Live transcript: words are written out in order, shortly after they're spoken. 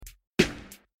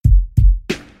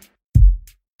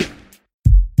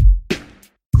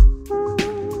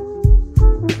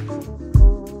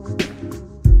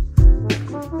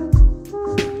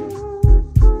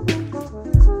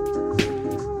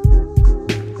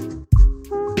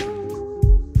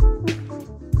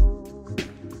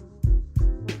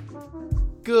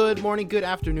good morning, good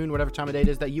afternoon, whatever time of day it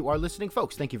is that you are listening,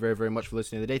 folks. Thank you very, very much for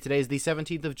listening today. Today is the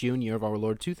 17th of June, year of our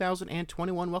Lord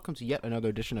 2021. Welcome to yet another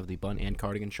edition of the Bun and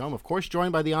Cardigan Show. I'm, of course,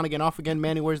 joined by the on-again, off-again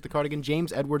man who wears the cardigan,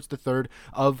 James Edwards III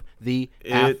of the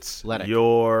It's Athletic.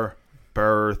 your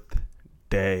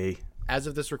birthday. As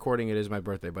of this recording, it is my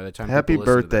birthday. By the time Happy people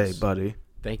listen to birthday, this, buddy.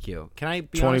 Thank you. Can I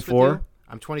be 24? honest with you?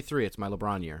 I'm 23. It's my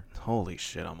LeBron year. Holy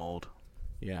shit, I'm old.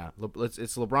 Yeah,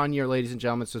 it's LeBron year, ladies and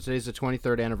gentlemen. So today's the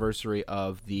 23rd anniversary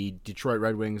of the Detroit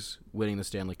Red Wings winning the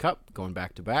Stanley Cup, going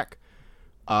back to back.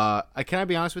 Can I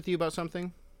be honest with you about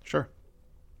something? Sure.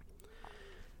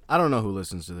 I don't know who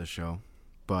listens to this show,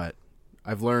 but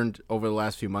I've learned over the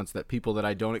last few months that people that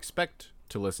I don't expect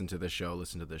to listen to this show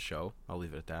listen to this show. I'll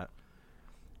leave it at that.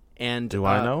 And Do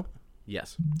I know?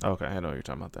 Yes. Okay, I know what you're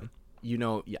talking about then. You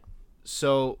know, yeah.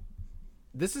 So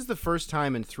this is the first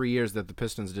time in 3 years that the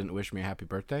Pistons didn't wish me a happy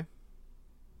birthday.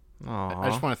 Aww. I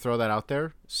just want to throw that out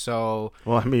there. So,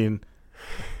 well, I mean,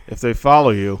 if they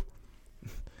follow you,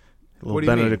 little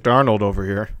Benedict Arnold over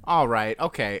here. All right.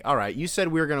 Okay. All right. You said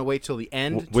we were going to wait till the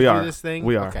end to we do are. this thing?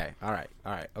 We are. Okay. All right.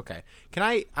 All right. Okay.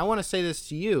 I want to say this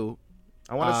to you.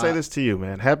 I want to say this to you,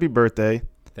 man. Happy birthday.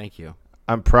 Thank you.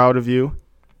 I'm proud of you.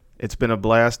 It's been a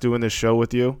blast doing this show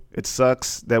with you. It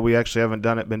sucks that we actually haven't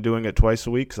been doing it twice a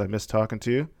week because I miss talking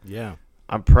to you. Yeah.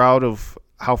 I'm proud of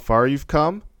how far you've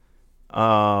come.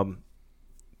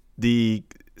 The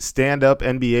stand-up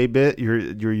NBA bit,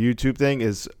 your YouTube thing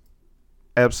is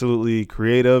absolutely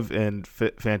creative and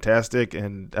fantastic,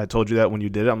 and I told you that when you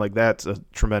did it. I'm like, that's a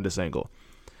tremendous angle.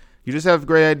 You just have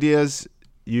great ideas.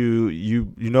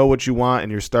 You know what you want,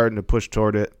 and you're starting to push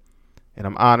toward it, and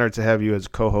I'm honored to have you as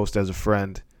co-host, as a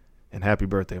friend. And happy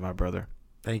birthday, my brother.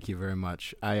 Thank you very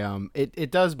much. It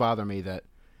does bother me that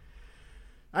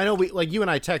I know you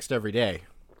and I text every day.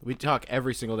 We talk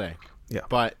every single day. Yeah.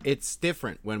 But it's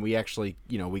different when we actually,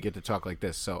 we get to talk like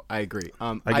this. So I agree.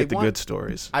 I get the good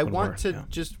stories. I want to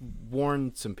just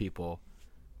warn some people.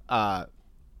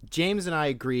 James and I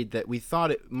agreed that we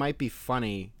thought it might be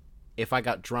funny if I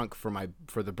got drunk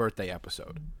for the birthday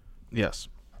episode. Yes.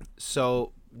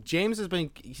 So James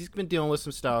he's been dealing with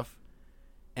some stuff.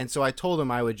 And so I told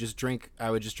him I would just drink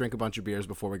a bunch of beers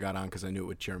before we got on because I knew it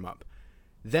would cheer him up.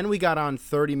 Then we got on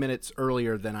 30 minutes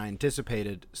earlier than I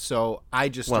anticipated, so I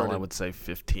just started... Well, I would say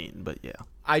 15, but yeah.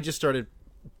 I just started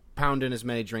pounding as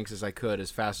many drinks as I could, as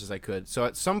fast as I could. So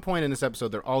at some point in this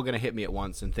episode, they're all going to hit me at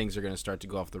once, and things are going to start to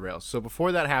go off the rails. So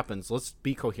before that happens, let's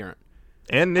be coherent.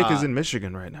 And Nick is in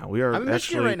Michigan right now. We are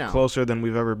actually closer than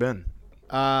we've ever been.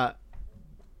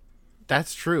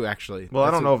 That's true, actually. Well,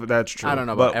 I don't know if that's true. I don't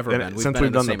know about ever been. We've been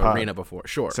in the same arena before.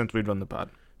 Sure. Since we've done the pod.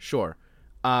 Sure.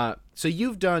 So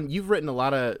you've written a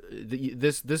lot of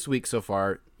this week so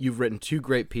far. You've written two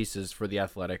great pieces for The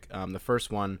Athletic. The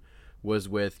first one was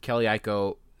with Kelly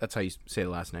Iko. That's how you say the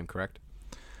last name, correct?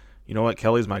 You know what?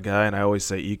 Kelly's my guy, and I always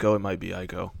say Iko. It might be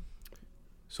Iko.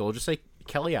 So we'll just say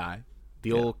Kelly I.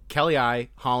 The old Kelly I,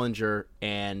 Hollinger,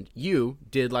 and you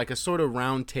did like a sort of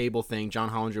round table thing.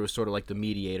 John Hollinger was sort of like the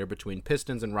mediator between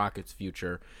Pistons and Rockets'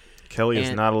 future. Kelly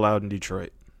is not allowed in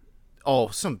Detroit. Oh,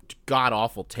 some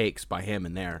god-awful takes by him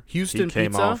in there. Houston he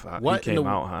came pizza? Off, he came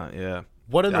out hot, yeah.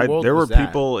 What in the world there was were that?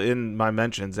 people in my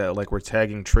mentions that were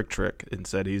tagging Trick and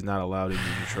said he's not allowed in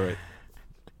Detroit.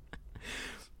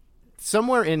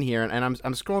 Somewhere in here, and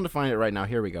I'm scrolling to find it right now.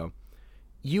 Here we go.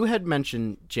 You had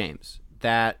mentioned, James,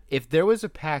 that if there was a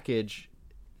package,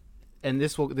 and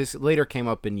this later came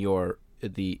up in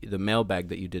the mailbag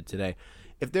that you did today,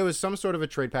 if there was some sort of a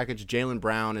trade package, Jaylen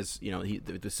Brown is,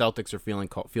 the Celtics are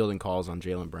fielding calls on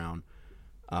Jaylen Brown.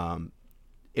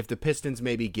 If the Pistons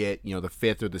maybe get, the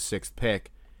 5th or the 6th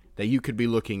pick, that you could be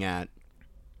looking at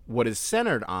what is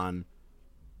centered on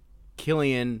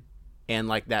Killian and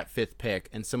like that 5th pick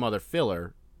and some other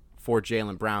filler for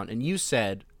Jaylen Brown. And you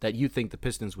said that you think the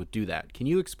Pistons would do that. Can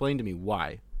you explain to me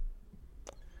why?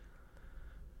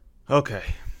 Okay.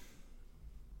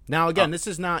 Now again, this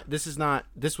was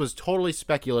totally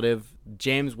speculative.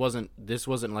 This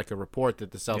wasn't like a report that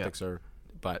the Celtics are,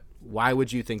 but why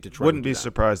would you think Detroit wouldn't be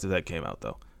surprised if that came out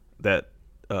though? That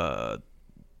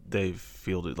they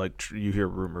fielded, like you hear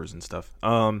rumors and stuff.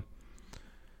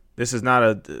 This is not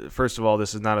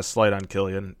a slight on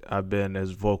Killian. I've been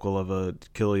as vocal of a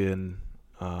Killian,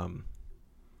 I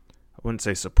wouldn't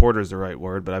say supporter is the right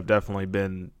word, but I've definitely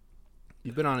been.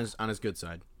 You've been on his good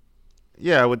side.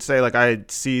 Yeah, I would say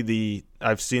I've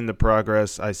seen the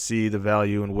progress. I see the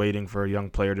value in waiting for a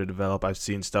young player to develop. I've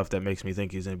seen stuff that makes me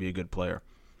think he's going to be a good player.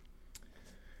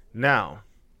 Now,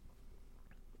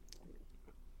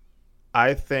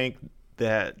 I think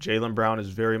that Jaylen Brown is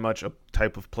very much a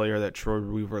type of player that Troy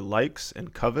Weaver likes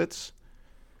and covets.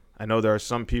 I know there are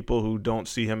some people who don't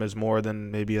see him as more than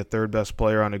maybe a third best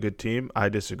player on a good team. I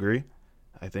disagree.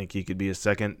 I think he could be a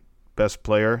second best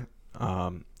player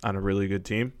on a really good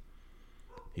team.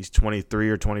 He's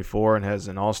 23 or 24 and has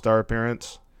an all-star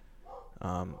appearance.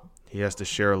 He has to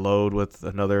share a load with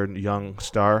another young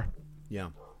star. Yeah.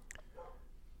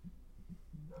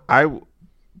 I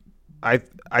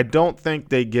don't think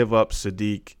they give up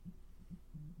Sadiq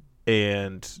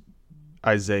and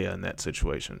Isaiah in that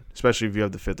situation, especially if you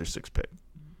have the 5th or 6th pick.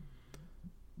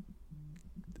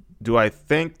 Do I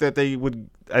think that they would?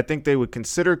 I think they would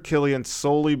consider Killian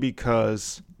solely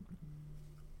because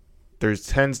there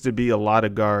tends to be a lot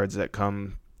of guards that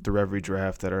come through every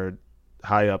draft that are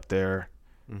high up there.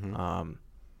 Mm-hmm.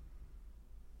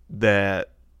 That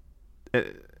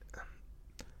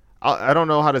I don't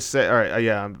know how to say. All right,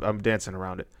 yeah, I'm dancing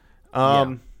around it.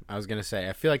 Yeah, I was gonna say.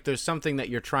 I feel like there's something that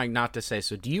you're trying not to say.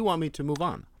 So, do you want me to move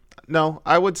on? No,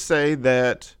 I would say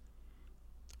that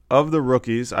of the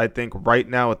rookies, I think right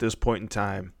now at this point in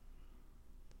time,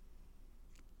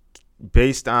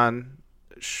 based on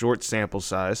short sample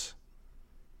size,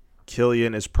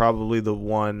 Killian is probably the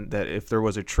one that if there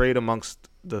was a trade amongst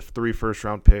the 3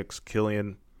 first-round picks,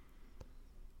 Killian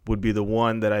would be the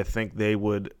one that I think they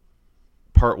would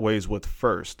part ways with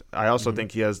first. I also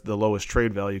think he has the lowest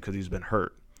trade value because he's been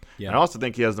hurt. Yeah. And I also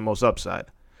think he has the most upside.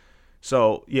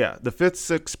 So, yeah, the 5th,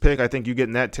 6th pick, I think you get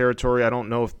in that territory. I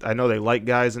know they like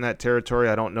guys in that territory.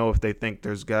 I don't know if they think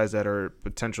there's guys that are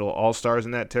potential all-stars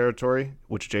in that territory,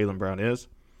 which Jaylen Brown is.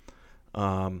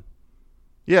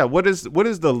 Yeah, what is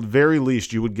the very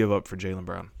least you would give up for Jaylen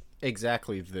Brown?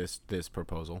 Exactly this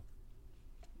proposal.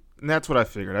 And that's what I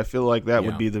figured. I feel like that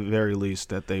would be the very least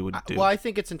that they would do. Well, I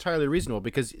think it's entirely reasonable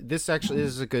because this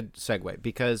is a good segue.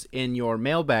 Because in your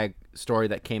mailbag story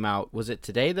that came out, was it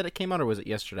today that it came out or was it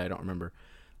yesterday? I don't remember.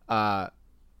 But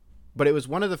it was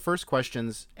one of the first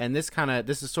questions, and this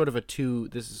is sort of a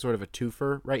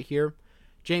twofer right here.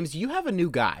 James, you have a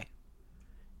new guy,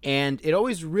 and it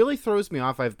always really throws me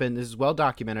off. This is well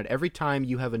documented. Every time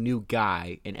you have a new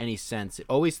guy in any sense, it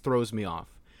always throws me off.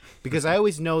 Because I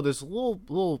always know there's a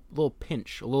little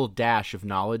pinch, a little dash of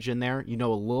knowledge in there. You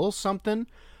know a little something,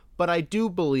 but I do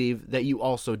believe that you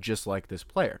also just like this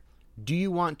player. Do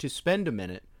you want to spend a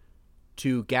minute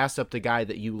to gas up the guy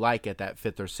that you like at that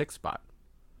 5th or 6th spot?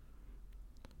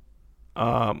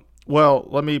 Well,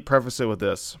 let me preface it with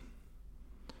this.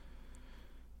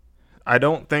 I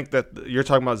don't think that you're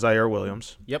talking about Zaire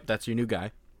Williams. Yep, that's your new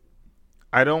guy.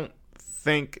 I don't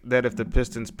think that if the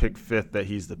Pistons pick 5th that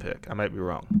he's the pick. I might be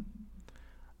wrong.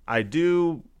 I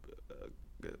do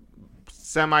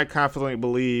semi-confidently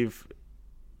believe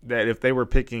that if they were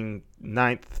picking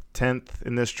 9th, 10th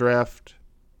in this draft,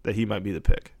 that he might be the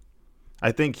pick.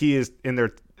 I think he is in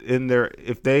their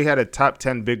if they had a top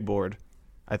 10 big board,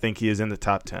 I think he is in the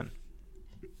top 10.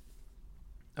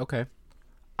 Okay.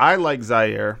 I like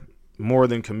Zaire more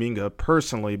than Kuminga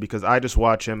personally because I just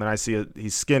watch him and I see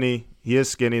he's skinny. He is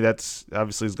skinny. That's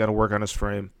obviously he's got to work on his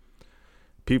frame.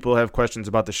 People have questions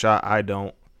about the shot. I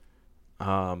don't.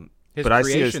 His but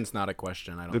creation's not a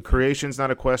question. I don't. The creation's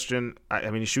not a question. I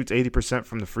mean, he shoots 80%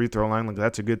 from the free throw line. Like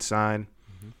that's a good sign.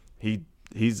 Mm-hmm.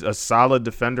 He's a solid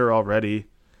defender already.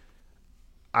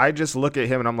 I just look at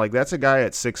him and I'm like, that's a guy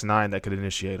at 6'9" that could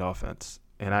initiate offense.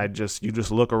 And you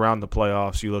just look around the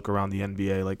playoffs, you look around the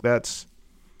NBA, like that's.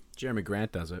 Jeremy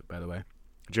Grant does it, by the way.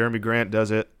 Jeremy Grant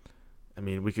does it. I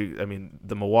mean,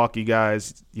 the Milwaukee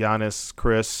guys, Giannis,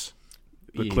 Chris,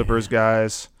 the Clippers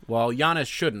guys. Well, Giannis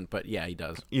shouldn't, but yeah, he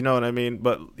does. You know what I mean?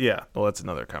 But yeah, well, that's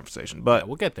another conversation. But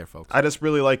we'll get there, folks. I just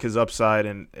really like his upside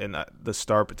and the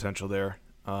star potential there.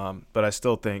 But I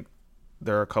still think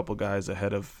there are a couple guys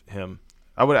ahead of him.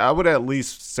 I would at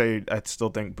least say I still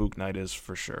think Book Knight is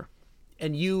for sure.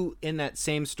 And you, in that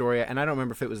same story, and I don't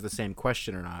remember if it was the same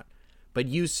question or not, but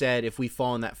you said if we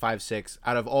fall in that 5-6,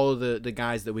 out of all of the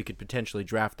guys that we could potentially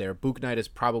draft there, Book Knight is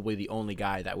probably the only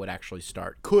guy that would actually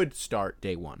could start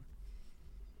day one.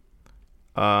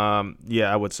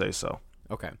 Yeah, I would say so.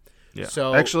 Okay. Yeah.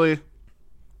 So actually,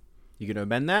 you gonna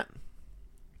amend that?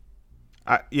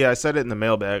 I said it in the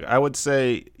mailbag. I would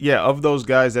say, of those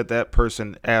guys that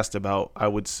person asked about, I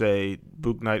would say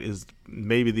Book Knight is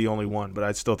maybe the only one, but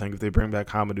I still think if they bring back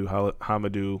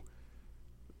Hamidou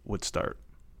would start.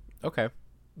 Okay.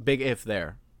 Big if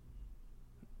there.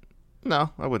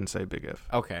 No, I wouldn't say big if.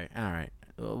 Okay, all right.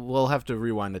 We'll have to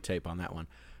rewind the tape on that one.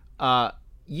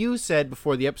 You said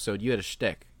before the episode you had a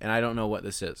shtick, and I don't know what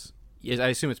this is. I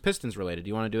assume it's Pistons related. Do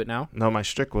you want to do it now? No, my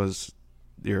shtick was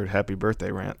your happy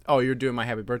birthday rant. Oh, you're doing my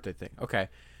happy birthday thing. Okay.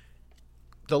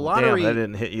 The lottery... Damn, that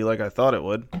didn't hit you like I thought it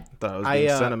would. I thought I was being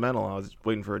sentimental. I was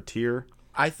waiting for a tear.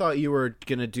 I thought you were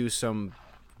going to do some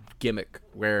gimmick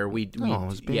where we it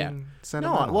was being yeah.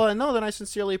 sentimental. No, then I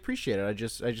sincerely appreciate it. I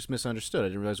just misunderstood. I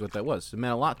didn't realize what that was. It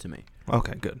meant a lot to me.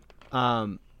 Okay, good.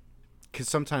 Because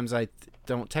sometimes I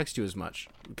don't text you as much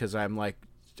because I'm like,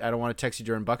 I don't want to text you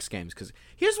during Bucks games. Because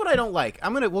here's what I don't like.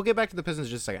 We'll get back to the Pistons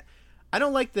in just a second. I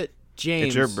don't like that James.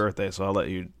 It's your birthday, so I'll let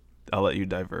you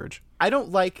diverge. I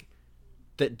don't like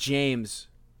that James.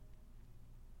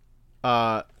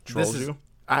 Trolls you?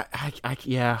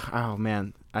 Yeah. Oh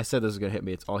man, I said this was gonna hit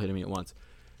me. It's all hitting me at once.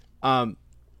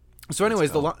 So,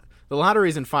 anyways, the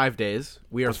lottery's in 5 days.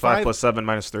 We are Plus 5 plus 7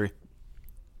 minus 3.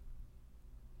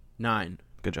 9.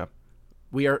 Good job.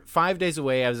 We are 5 days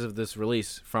away as of this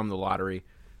release from the lottery.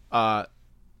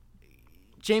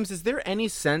 James, is there any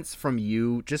sense from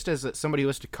you, just as somebody who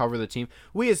has to cover the team?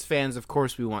 We as fans, of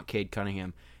course, we want Cade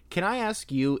Cunningham. Can I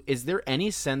ask you, is there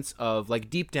any sense of, like,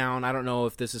 deep down, I don't know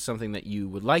if this is something that you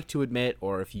would like to admit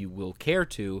or if you will care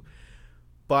to,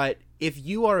 but if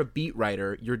you are a beat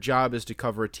writer, your job is to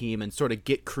cover a team and sort of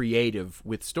get creative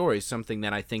with stories, something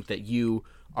that I think that you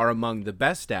are among the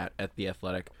best at The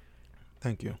Athletic.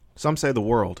 Thank you. Some say the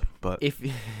world, but If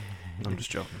I'm just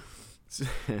joking.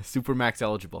 Supermax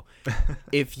eligible.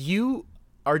 If you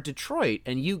are Detroit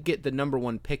and you get the number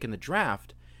 1 pick in the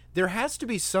draft, there has to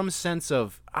be some sense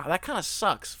of, that kind of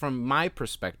sucks from my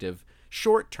perspective,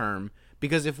 short term,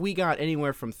 because if we got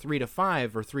anywhere from 3 to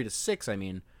 5 or 3 to 6,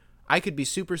 I could be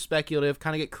super speculative,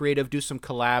 kind of get creative, do some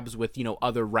collabs with,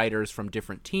 other writers from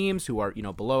different teams who are,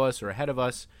 below us or ahead of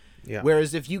us. Yeah.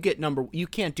 Whereas if you get you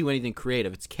can't do anything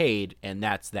creative. It's Cade, and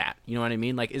that's that. You know what I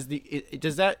mean? Like, is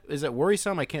that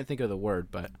worrisome? I can't think of the word,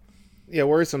 but yeah,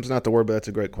 worrisome's not the word, but that's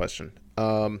a great question.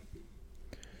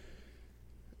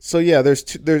 So yeah,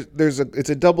 it's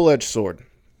a double-edged sword,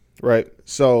 right?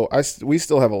 So we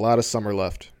still have a lot of summer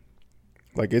left.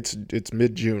 Like it's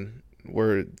mid-June,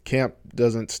 where camp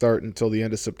doesn't start until the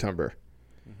end of September.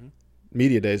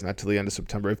 Media days not till the end of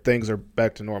September, if things are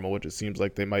back to normal, which it seems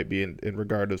like they might be in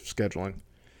regard to scheduling.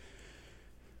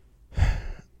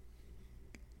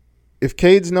 If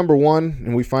Cade's number 1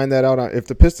 and we find that out if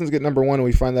the Pistons get number 1 and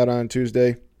we find that out on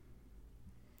Tuesday,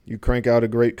 you crank out a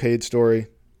great Cade story.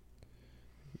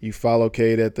 You follow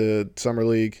Cade at the Summer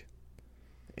League,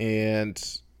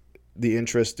 and the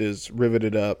interest is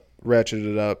riveted up,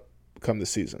 ratcheted up come the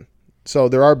season. So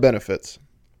there are benefits.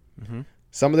 Mm-hmm.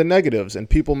 Some of the negatives, and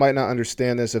people might not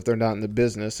understand this if they're not in the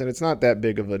business, and it's not that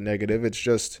big of a negative. It's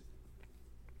just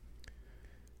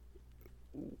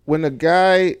when a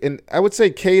guy, and I would say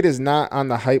Cade is not on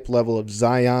the hype level of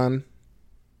Zion,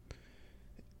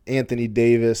 Anthony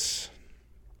Davis,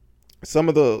 some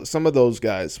of those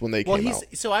guys when they came out.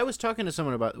 So I was talking to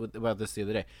someone about this the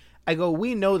other day. I go,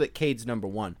 we know that Cade's number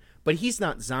 1, but he's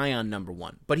not Zion number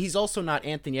 1. But he's also not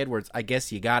Anthony Edwards. I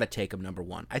guess you got to take him number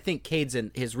 1. I think Cade's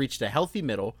has reached a healthy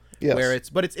middle, yes, where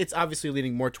it's obviously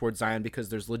leaning more towards Zion because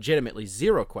there's legitimately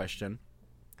zero question.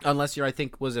 Unless I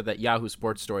think, was it that Yahoo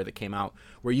Sports story that came out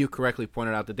where you correctly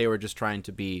pointed out that they were just trying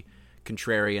to be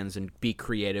contrarians and be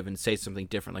creative and say something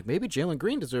different. Like maybe Jalen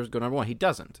Green deserves to go number 1. He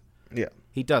doesn't. Yeah.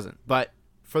 He doesn't. But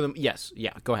for them, yes.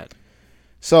 Yeah, go ahead.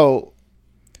 So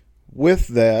with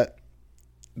that,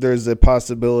 there's a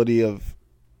possibility of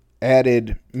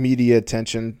added media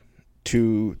attention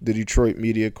to the Detroit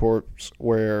Media Corps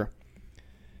where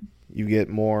you get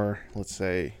more, let's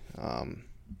say,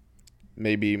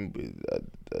 maybe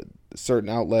a certain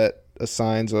outlet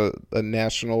assigns a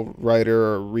national writer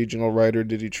or a regional writer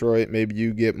to Detroit. Maybe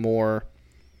you get more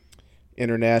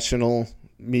international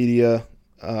media.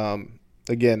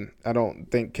 Again, I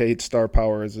don't think Cade's star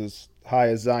power is as high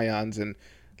as Zion's, and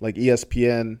like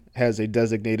ESPN has a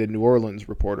designated New Orleans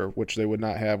reporter, which they would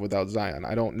not have without Zion.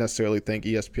 I don't necessarily think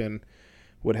ESPN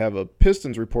would have a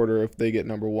Pistons reporter if they get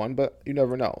number 1, but you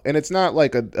never know. And it's not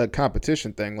like a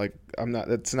competition thing. Like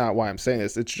that's not why I'm saying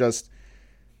this. It's just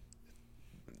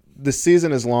the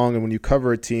season is long, and when you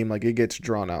cover a team, like it gets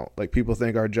drawn out. Like people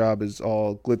think our job is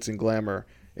all glitz and glamour,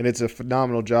 and it's a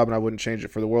phenomenal job, and I wouldn't change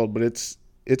it for the world. But it's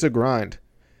a grind,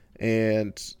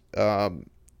 and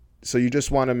so you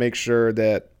just want to make sure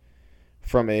that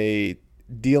from a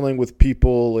dealing with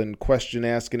people and question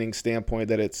asking standpoint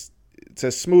that it's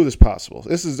as smooth as possible.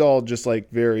 This is all just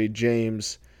like very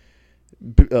James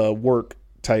work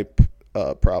type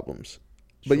problems.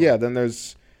 Sure. But yeah, then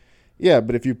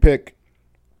but if you pick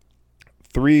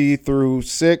 3 through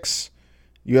 6,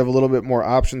 you have a little bit more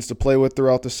options to play with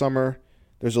throughout the summer.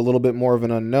 There's a little bit more of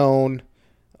an unknown.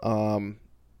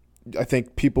 I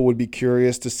think people would be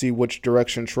curious to see which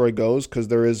direction Troy goes because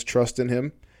there is trust in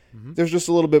him. Mm-hmm. There's just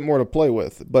a little bit more to play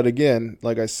with. But again,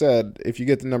 like I said, if you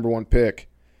get the number 1 pick,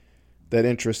 that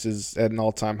interest is at an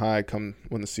all-time high come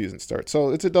when the season starts.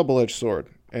 So it's a double-edged sword.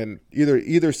 And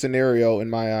either scenario in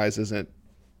my eyes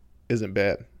isn't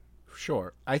bad.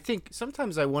 Sure. I think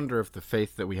sometimes I wonder if the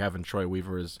faith that we have in Troy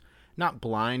Weaver is not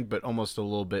blind, but almost a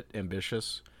little bit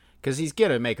ambitious, because he's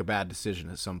going to make a bad decision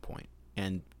at some point.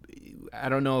 And I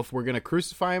don't know if we're going to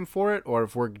crucify him for it or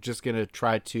if we're just going to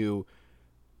try to,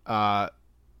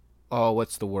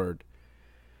 what's the word?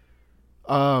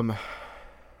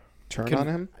 Turn on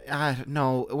him?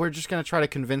 No, we're just going to try to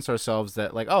convince ourselves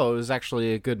that, like, it was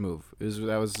actually a good move.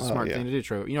 That was a smart thing to do,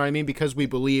 Troy. You know what I mean? Because we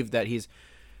believe that he's...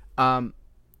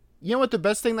 you know what the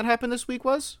best thing that happened this week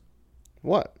was?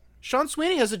 What? Sean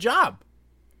Sweeney has a job.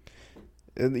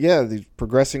 Yeah, he's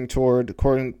progressing toward,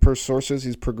 according per sources,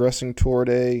 he's progressing toward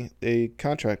a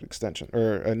contract extension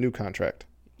or a new contract.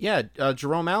 Yeah,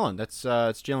 Jerome Allen. It's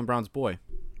Jaylen Brown's boy.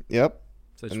 Yep.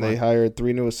 And they hired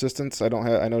 3 new assistants. I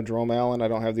know Jerome Allen. I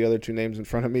don't have the other 2 names in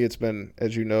front of me. It's been,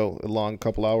 as you know, a long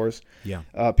couple hours.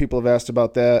 Yeah. People have asked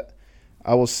about that.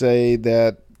 I will say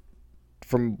that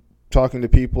from talking to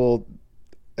people,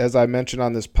 as I mentioned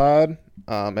on this pod,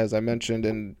 as I mentioned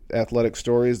in Athletic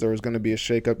Stories, there was going to be a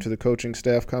shakeup to the coaching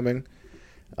staff coming.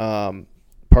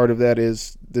 Part of that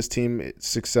is this team's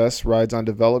success rides on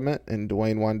development, and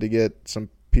Dwayne wanted to get some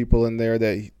people in there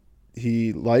that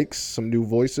he likes, some new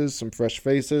voices, some fresh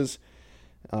faces,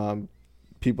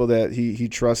 people that he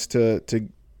trusts to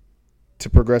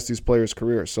progress these players'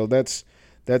 careers. So that's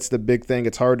the big thing.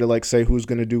 It's hard to say who's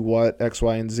going to do what, X,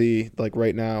 Y, and Z.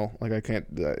 Right now, I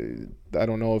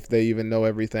don't know if they even know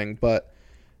everything, but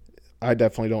I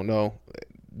definitely don't know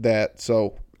that.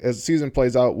 So as the season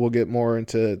plays out, we'll get more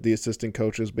into the assistant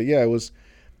coaches. But yeah,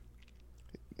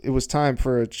 it was time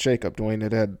for a shakeup. Dwayne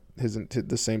had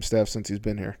the same staff since he's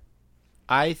been here.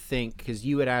 I think because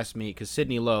you had asked me, because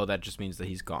Sidney Lowe, that just means that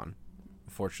he's gone.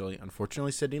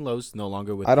 Unfortunately, Sidney Lowe's no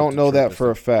longer with. I don't know that for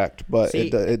a fact, but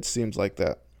it seems like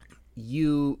that.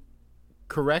 You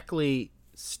correctly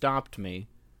stopped me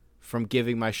from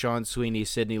giving my Sean Sweeney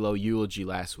Sidney Lowe eulogy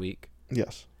last week.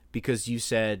 Yes, because you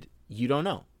said you don't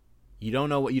know. You don't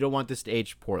know what you don't want this to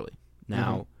age poorly.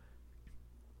 Now,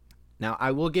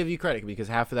 I will give you credit because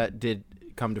half of that did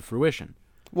come to fruition.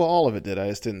 Well, all of it did. I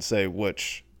just didn't say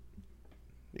which.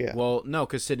 Yeah. Well, no,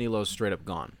 because Sidney Lowe's straight up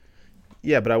gone.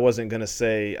 Yeah, but I wasn't going to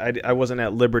say – I wasn't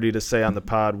at liberty to say on the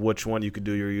pod which one you could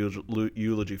do your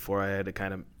eulogy for. I had to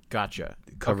kind of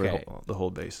cover the whole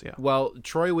base, yeah. Well,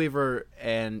 Troy Weaver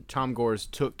and Tom Gores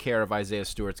took care of Isaiah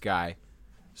Stewart's guy,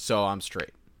 so I'm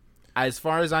straight. As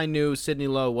far as I knew, Sidney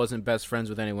Lowe wasn't best friends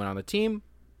with anyone on the team.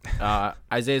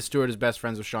 Isaiah Stewart is best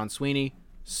friends with Sean Sweeney,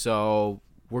 so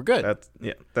we're good.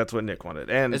 That's what Nick wanted.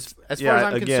 And as far as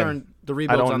I'm concerned, the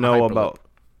rebuild's on the Hyperloop.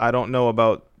 I don't know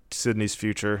about Sidney's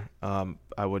future.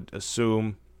 I would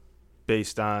assume,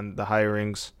 based on the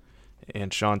hirings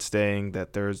and Sean staying,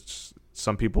 that there's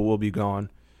some people will be gone.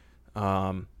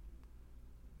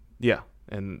 Yeah,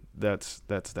 and that's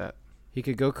that. He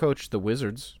could go coach the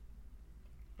Wizards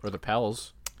or the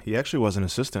Pels. He actually was an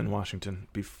assistant in Washington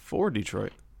before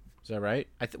Detroit. Is that right?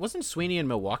 Wasn't Sweeney in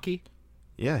Milwaukee?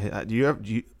 Yeah.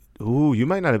 You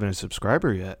might not have been a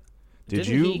subscriber yet. Have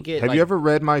you ever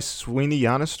read my Sweeney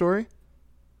Giannis story?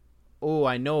 Oh,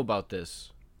 I know about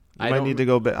this. You might need to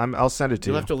go back. I'll send it to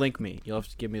you. You'll have to link me. You'll have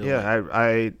to give me the link.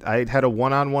 Yeah, I had a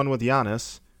one-on-one with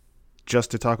Giannis just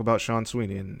to talk about Sean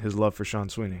Sweeney and his love for Sean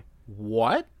Sweeney.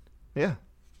 What? Yeah.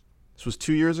 This was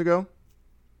 2 years ago.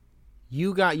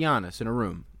 You got Giannis in a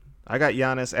room. I got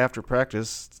Giannis after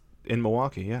practice in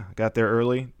Milwaukee, yeah. Got there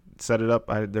early, set it up.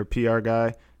 Their PR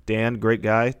guy, Dan, great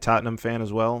guy, Tottenham fan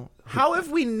as well. How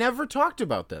have we never talked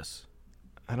about this?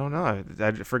 I don't know.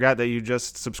 I forgot that you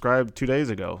just subscribed 2 days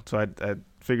ago. So I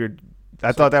figured –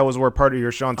 I thought that was where part of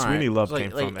your Sean Sweeney love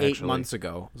came from, actually. 8 months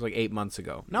ago. It was like 8 months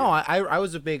ago. No, yeah. I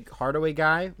was a big Hardaway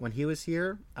guy when he was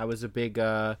here. I was a big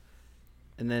and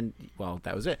then – well,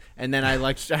 that was it. And then I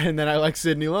liked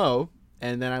Sidney Lowe,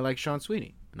 and then I liked Sean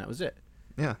Sweeney, and that was it.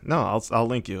 Yeah. No, I'll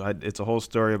link you. It's a whole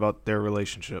story about their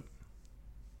relationship.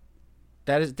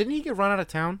 Didn't he get run out of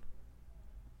town?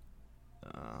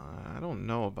 I don't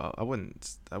know about. I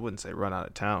wouldn't say run out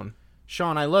of town.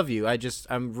 Sean, I love you. I know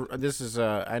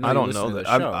I don't know that.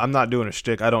 I'm not doing a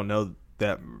shtick. I don't know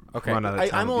that. Okay. Run out of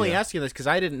town. I'm only asking this because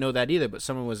I didn't know that either. But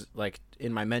someone was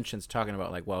in my mentions talking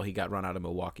about well, he got run out of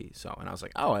Milwaukee. So, and I was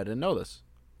like, oh, I didn't know this.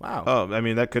 Wow. Oh, I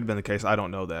mean, that could have been the case. I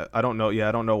don't know that. I don't know. Yeah,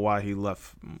 I don't know why he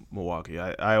left Milwaukee.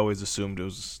 I always assumed it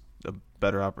was a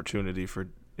better opportunity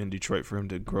in Detroit for him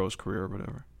to grow his career or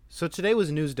whatever. So today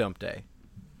was News Dump Day.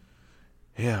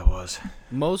 Yeah, it was.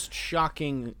 Most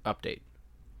shocking update.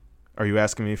 Are you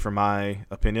asking me for my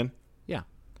opinion? Yeah.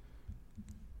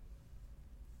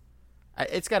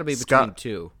 It's got to be between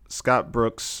two. Scott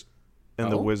Brooks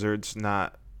and the Wizards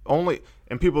not only,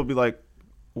 and people would be like,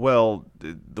 well,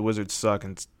 the Wizards suck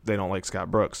and they don't like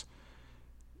Scott Brooks.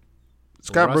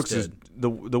 Scott Brooks is the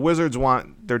Wizards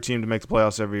want their team to make the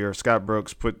playoffs every year. Scott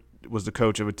Brooks was the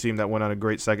coach of a team that went on a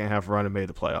great second half run and made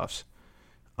the playoffs.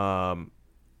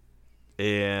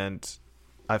 And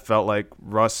I felt like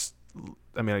Russ.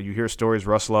 I mean, you hear stories.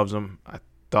 Russ loves him. I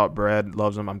thought Brad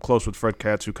loves him. I'm close with Fred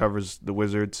Katz, who covers the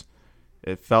Wizards.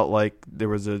 It felt like there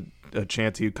was a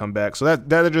chance he'd come back. So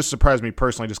that just surprised me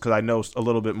personally, just because I know a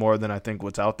little bit more than I think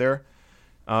what's out there.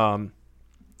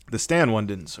 The Stan one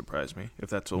didn't surprise me, if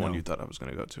that's the one you thought I was going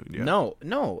to go to. Yeah.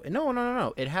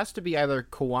 No. It has to be either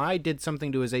Kawhi did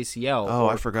something to his ACL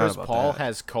or I forgot Chris about Paul that.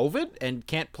 has COVID and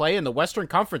can't play in the Western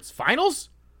Conference Finals?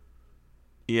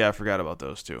 Yeah, I forgot about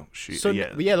those two.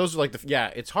 Those are like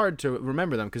it's hard to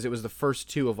remember them because it was the first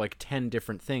two of like 10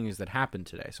 different things that happened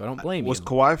today. So I don't blame you. Was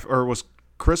Kawhi or was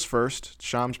Chris first?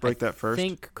 Shams break that first? I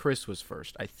think Chris was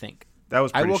first. I think. That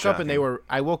was pretty shocking.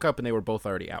 I woke up and they were both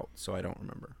already out, so I don't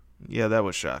remember. Yeah, that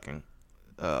was shocking.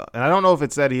 And I don't know if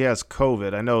it's that he has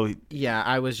COVID. I know.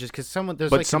 I was just because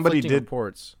somebody did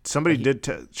reports. Somebody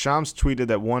did. Shams tweeted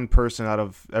that one person out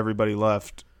of everybody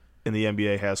left in the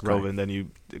NBA has COVID, and then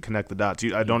you connect the dots.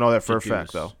 I don't know that for a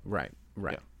fact, though. Right.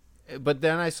 Yeah. But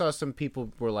then I saw some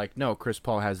people were like, no, Chris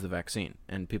Paul has the vaccine.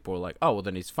 And people were like, oh, well,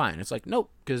 then he's fine. It's like, nope,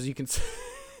 because you can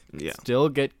still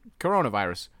get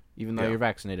coronavirus, even though you're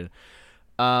vaccinated.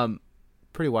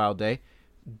 Pretty wild day.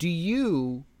 Do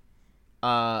you,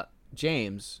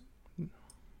 James,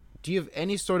 do you have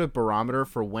any sort of barometer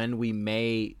for when we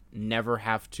may never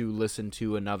have to listen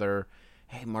to another,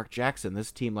 hey, Mark Jackson,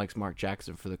 this team likes Mark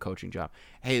Jackson for the coaching job.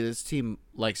 Hey, this team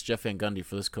likes Jeff Van Gundy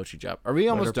for this coaching job. Are we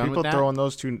almost done with that?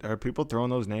 Are people throwing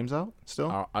those names out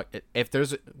still?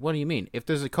 What do you mean? If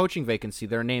there's a coaching vacancy,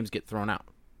 their names get thrown out.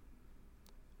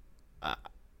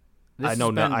 I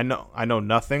know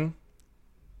nothing.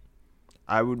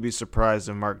 I would be surprised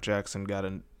if Mark Jackson got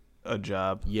a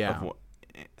job. Yeah.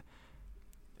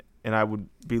 And I would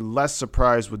be less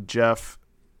surprised with Jeff,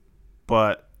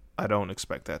 but I don't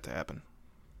expect that to happen.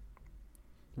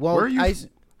 Well, can I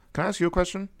ask you a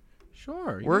question?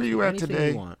 Sure. Where are you at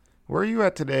today? Where are you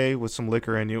at today with some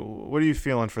liquor in you? What are you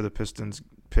feeling for the Pistons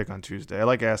pick on Tuesday? I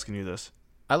like asking you this.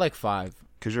 I like 5.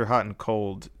 Because you're hot and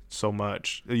cold so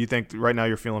much. You think right now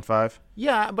you're feeling 5?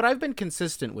 Yeah, but I've been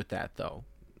consistent with that though.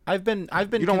 I've been.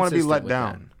 You don't want to be let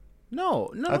down. That.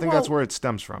 No. I think that's where it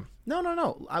stems from.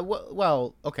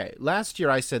 No. Okay. Last year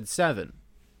I said 7.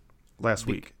 Last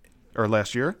week or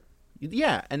last year?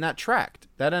 Yeah, and that tracked.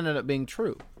 That ended up being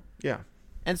true. Yeah.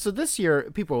 And so this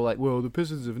year, people were like, well, the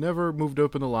Pistons have never moved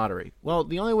up in the lottery. Well,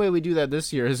 the only way we do that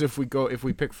this year is if we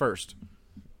pick first.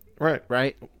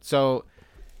 Right. So,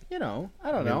 I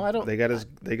don't know. They got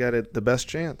the best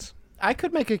chance. I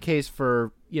could make a case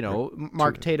for,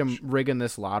 Mark Tatum rigging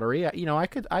this lottery. I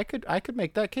could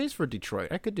make that case for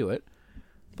Detroit. I could do it.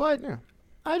 But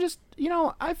I just,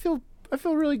 I feel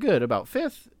really good about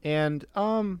 5th, and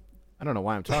I don't know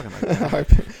why I'm talking like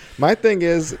that. My thing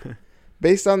is,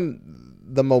 based on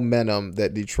the momentum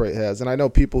that Detroit has, and I know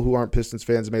people who aren't Pistons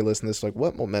fans may listen to this like,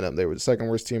 what momentum? They were the second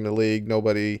worst team in the league.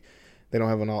 They don't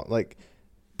have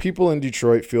people in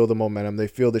Detroit feel the momentum. They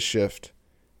feel the shift.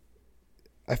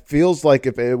 It feels like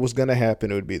if it was going to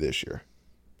happen, it would be this year.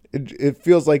 It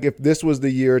feels like if this was the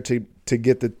year to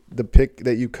get the pick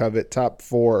that you covet, top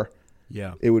 4,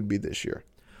 it would be this year.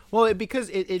 Well, because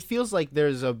it feels like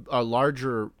there's a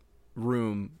larger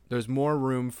room. There's more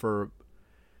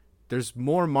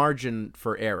margin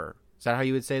for error. Is that how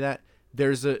you would say that?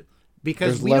 There's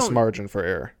less margin for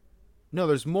error. No,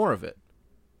 there's more of it.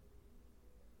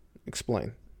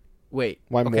 Explain. Wait.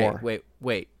 Why okay, more?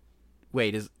 Wait.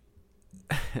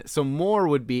 So more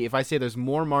would be if I say there's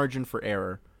more margin for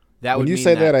error. That when would you mean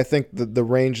say that, I think the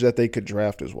range that they could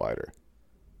draft is wider.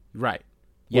 Right.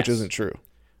 Which isn't true.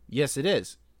 Yes, it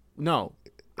is. No,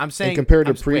 I'm saying. And compared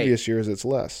to previous years, it's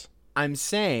less. I'm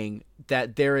saying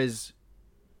that there is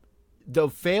the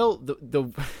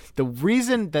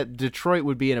reason that Detroit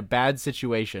would be in a bad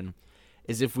situation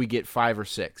is if we get 5 or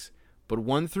 6. But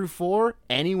 1 through 4,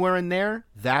 anywhere in there,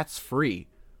 that's free.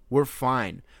 We're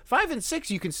fine. 5 and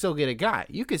 6, you can still get a guy.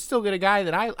 You can still get a guy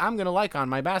that I'm going to like on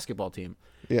my basketball team.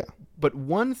 Yeah. But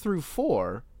 1 through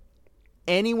 4,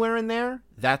 anywhere in there,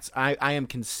 I am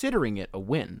considering it a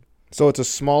win. So it's a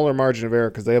smaller margin of error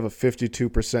because they have a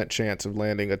 52% chance of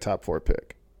landing a top 4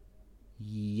 pick.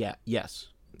 Yeah. Yes.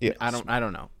 Yes. I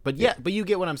don't know. But but you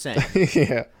get what I'm saying.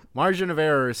 Yeah. Margin of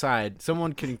error aside,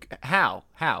 someone can how?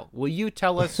 Will you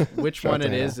tell us which one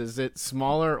it is? Is it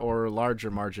smaller or larger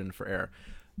margin for error?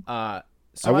 I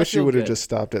wish you would have just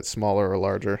stopped at smaller or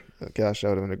larger. Gosh, that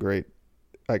would have been a great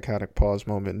iconic pause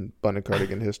moment in Bundle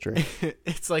Cardigan history.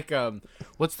 It's like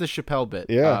what's the Chappelle bit?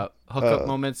 Yeah. Hookup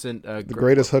moments and The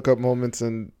greatest hookup moments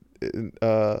in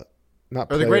not or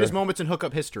player, the greatest moments in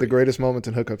hookup history. the greatest moments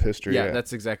in hookup history. Yeah, Yeah,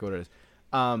 that's exactly what it is.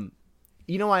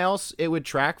 You know why else it would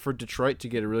track for Detroit to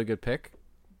get a really good pick?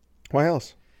 why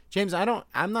else? James,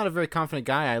 I'm not a very confident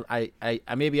guy.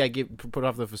 I maybe I put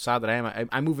off the facade that I am.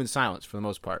 I move in silence for the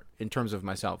most part in terms of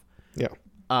myself. Yeah,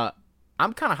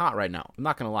 I'm kind of hot right now. I'm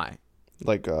not gonna lie.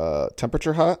 like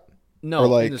temperature hot, No, or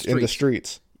like in the streets.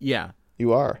 streets. Yeah,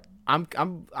 You are.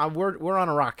 we're on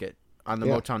a rocket on the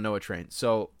Yeah. Motown Noah train.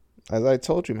 So As I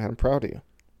told you, man, I'm proud of you.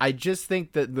 I just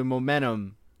think that the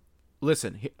momentum.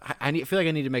 Listen, I feel like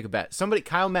I need to make a bet.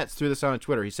 Kyle Metz threw this out on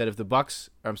Twitter. He said if the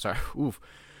Bucks, I'm sorry,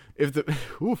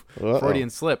 Freudian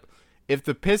slip. If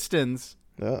the Pistons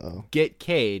get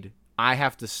Cade, I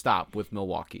have to stop with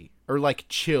Milwaukee or like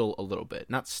chill a little bit.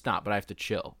 Not stop, but I have to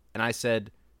chill. And I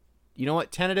said, you know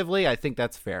what? Tentatively, I think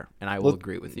that's fair, and I will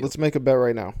agree with you. Let's make a bet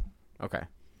right now. Okay.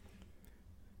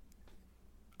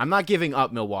 I'm not giving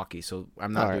up Milwaukee, so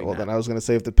I'm not. All right. doing Well, that. then I was going to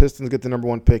say if the Pistons get the number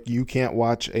 1 pick, you can't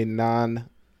watch a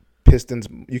non-Pistons.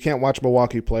 You can't watch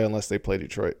Milwaukee play unless they play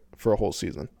Detroit for a whole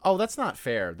season. Oh, that's not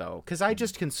fair though, because I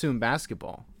just consume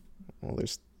basketball. Well,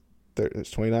 there's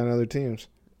 29 other teams.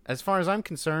 As far as I'm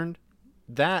concerned,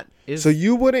 that is. So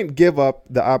you wouldn't give up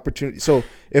the opportunity. So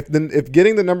if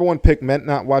getting the number 1 pick meant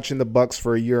not watching the Bucks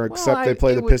for a year, except they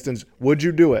play the Pistons, would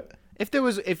you do it?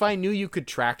 If I knew you could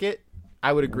track it,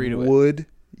 I would agree to it. Would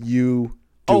you?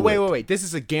 Do Wait. This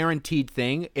is a guaranteed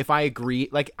thing. If I agree,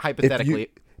 like hypothetically,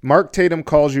 Mark Tatum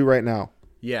calls you right now.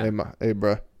 yeah. Hey,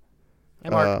 bro. Hey,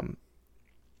 Mark.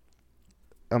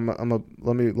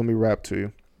 Let me rap to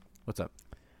you. What's up?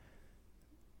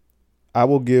 I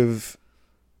will give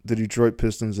the Detroit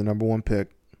Pistons the number 1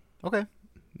 pick. Okay.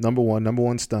 Number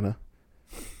one stunner.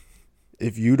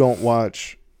 If you don't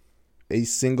watch a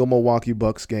single Milwaukee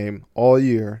Bucks game all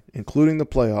year, including the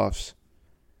playoffs,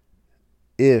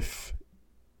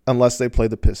 unless they play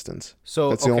the Pistons. So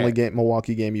that's the only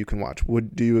Milwaukee game you can watch.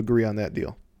 Do you agree on that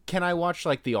deal? Can I watch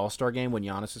like the All-Star game when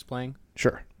Giannis is playing?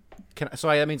 Sure.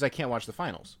 That means I can't watch the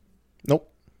finals.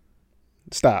 Nope.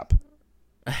 Stop.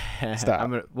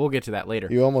 We'll get to that later.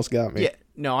 You almost got me. Yeah.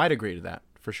 No, I'd agree to that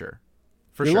for sure.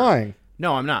 You're lying.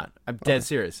 No, I'm not. I'm dead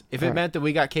serious. If it meant that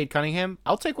we got Cade Cunningham,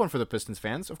 I'll take one for the Pistons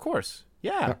fans, of course.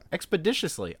 Yeah,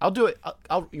 expeditiously. I'll do it.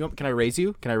 Can I raise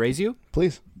you?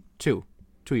 Please. 2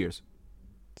 years.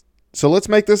 So let's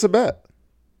make this a bet.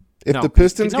 If the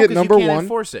Pistons get number 1, you can't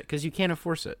enforce it because you can't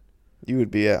enforce it. You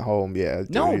would be at home, yeah.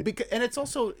 No, and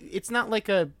it's not like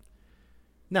a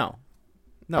no,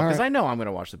 because I know I'm going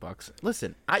to watch the Bucks.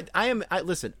 Listen,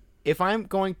 listen. If I'm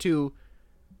going to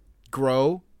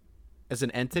grow as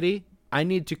an entity, I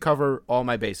need to cover all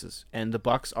my bases, and the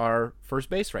Bucks are first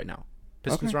base right now.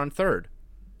 Pistons are on third.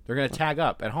 They're going to tag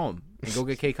up at home and go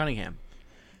get Cade Cunningham.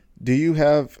 Do you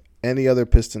have any other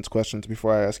Pistons questions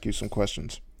before I ask you some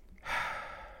questions?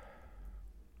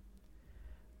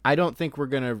 I don't think we're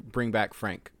going to bring back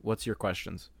Frank. What's your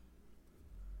questions?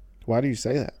 Why do you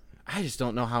say that? I just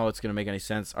don't know how it's going to make any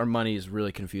sense. Our money is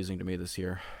really confusing to me this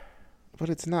year. But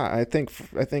it's not. I think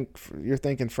you're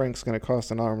thinking Frank's going to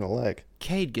cost an arm and a leg.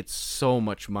 Cade gets so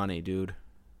much money, dude.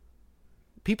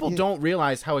 People don't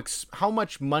realize how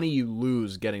much money you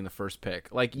lose getting the first pick.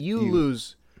 Like you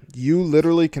lose. You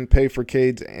literally can pay for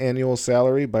Cade's annual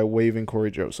salary by waiving Corey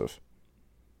Joseph.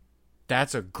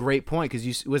 That's a great point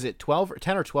because was it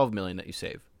 10 or 12 million that you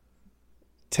save?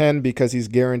 10 because he's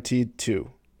guaranteed 2.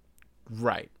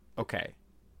 Right. Okay.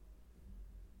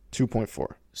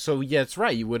 2.4. So yeah, that's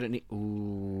right. You wouldn't need.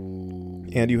 Ooh.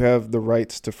 And you have the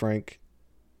rights to Frank.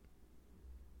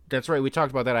 That's right. We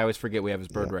talked about that. I always forget we have his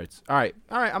bird rights. All right.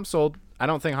 I'm sold. I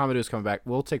don't think Hamadou's coming back.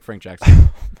 We'll take Frank Jackson.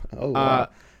 Wow.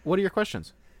 What are your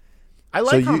questions? I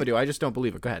like Hamadou. I just don't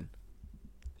believe it. Go ahead.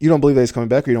 You don't believe that he's coming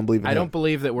back, or you don't believe in him? I don't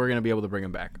believe that we're going to be able to bring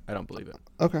him back. I don't believe it.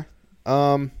 Okay.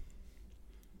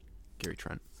 Gary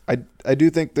Trent. I do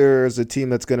think there's a team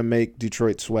that's going to make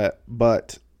Detroit sweat,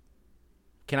 but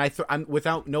can I?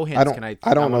 Without no hints.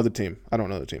 I don't know the team. I don't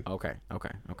know the team. Okay.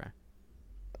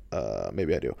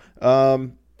 Maybe I do.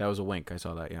 That was a wink. I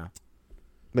saw that. Yeah.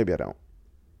 Maybe I don't.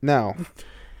 Now,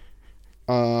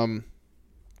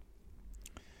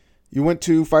 you went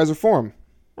to Pfizer Forum.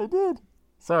 I did.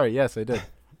 Sorry. Yes, I did.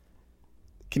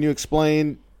 Can you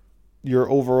explain your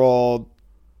overall?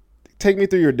 Take me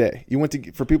through your day. You went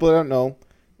to, for people that don't know,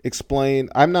 explain.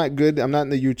 I'm not good. I'm not in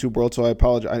the YouTube world, so I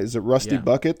apologize. Is it Rusty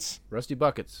Buckets? Rusty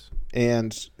Buckets.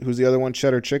 And who's the other one?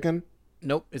 Cheddar Chicken?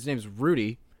 Nope. His name's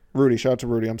Rudy. Rudy. Shout out to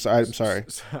Rudy. I'm sorry.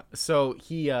 So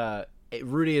he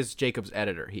Rudy is Jacob's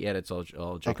editor. He edits all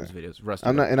Jacob's videos. Rusty.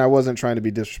 I'm not, and I wasn't trying to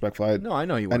be disrespectful. No, I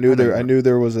know you. I knew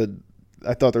there was a.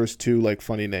 I thought there was two like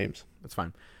funny names. That's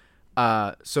fine.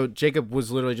 So Jacob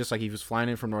was literally just like, he was flying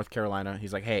in from North Carolina.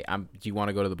 He's like, "Hey, do you want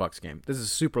to go to the Bucks game?" This is a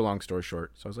super long story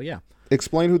short. So I was like, "Yeah."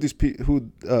 Explain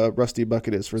who Rusty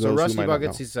Bucket is for those Rusty who might Buckets,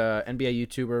 not know. he's a NBA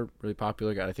YouTuber, really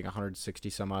popular. Got I think 160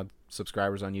 some odd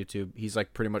subscribers on YouTube. He's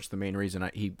like pretty much the main reason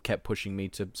he kept pushing me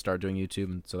to start doing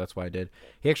YouTube, and so that's why I did.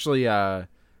 He actually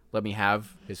let me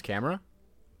have his camera.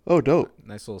 Oh, dope!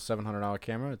 Nice little $700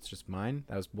 camera. It's just mine.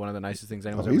 That was one of the nicest things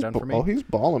anyone's ever done for me. Oh, he's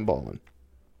balling.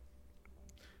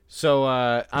 So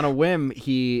on a whim,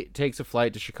 he takes a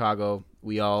flight to Chicago.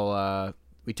 We all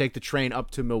we take the train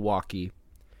up to Milwaukee,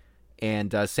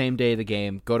 and same day of the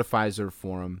game, go to Pfizer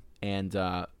Forum, and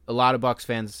a lot of Bucks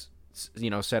fans,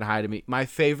 said hi to me. My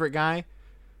favorite guy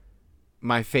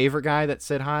that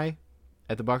said hi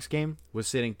at the Bucks game was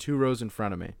sitting 2 rows in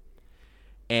front of me,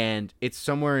 and it's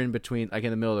somewhere in between, like in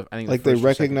the middle of, I think, like they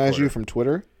recognize you from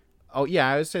Twitter. Oh yeah,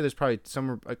 I would say there's probably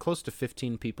somewhere close to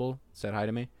 15 people said hi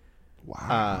to me.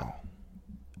 Wow.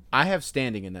 I have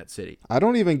standing in that city. I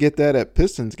don't even get that at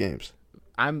Pistons games.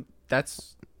 I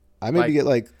maybe get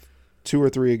like 2 or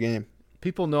 3 a game.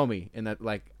 People know me in that,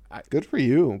 like. Good for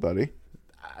you, buddy.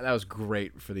 That was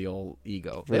great for the old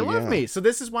ego. They love me. So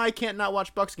this is why I can't not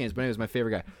watch Bucks games. But anyways, my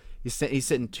favorite guy. He's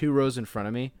sitting 2 rows in front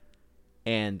of me,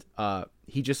 and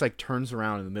he just like turns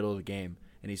around in the middle of the game,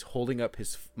 and he's holding up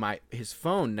his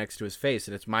phone next to his face,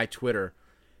 and it's my Twitter,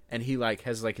 and he like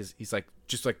has like he's like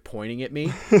just like pointing at me,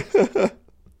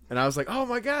 and I was like, oh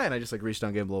my god, and I just like reached down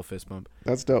and gave him a little fist bump.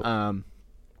 That's dope.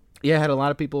 Yeah, I had a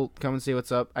lot of people come and see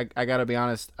what's up. I gotta be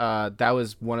honest, that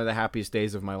was one of the happiest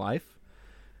days of my life.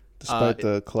 Despite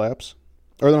the collapse?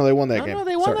 Or no, they won that game. No,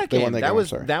 they won that game.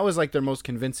 That was like their most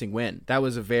convincing win. That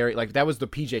was that was the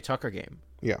PJ Tucker game.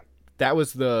 Yeah. I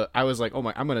was like, oh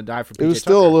my, I'm gonna die for PJ Tucker. It was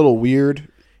still a little weird.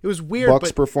 It was weird.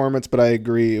 Bucks performance, but I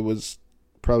agree it was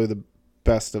probably the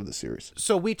best of the series.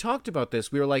 So we talked about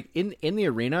this. We were like, in the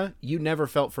arena, you never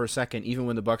felt for a second, even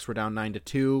when the Bucks were down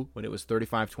 9-2, when it was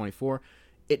 35-24,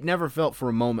 it never felt for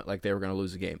a moment like they were going to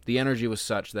lose the game. The energy was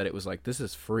such that it was like, this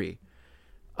is free.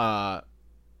 So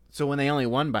when they only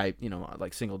won by,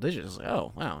 like single digits, I was like,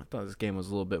 oh, wow, I thought this game was a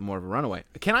little bit more of a runaway.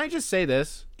 Can I just say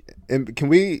this? And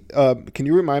can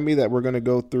you remind me that we're going to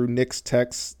go through Nick's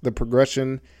texts, the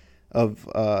progression of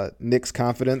Nick's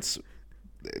confidence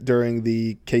during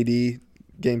the KD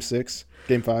Game 5?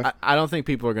 I don't think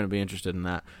people are going to be interested in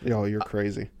that. Oh, you're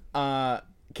crazy. Can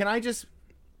I just...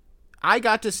 I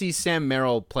got to see Sam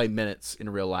Merrill play minutes in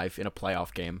real life in a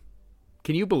playoff game.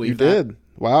 Can you believe that? You did.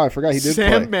 Wow, I forgot he did play.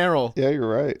 Sam Merrill. Yeah, you're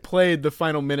right. Played the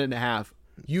final minute and a half.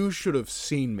 You should have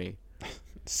seen me.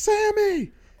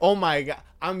 Sammy! Oh, my God.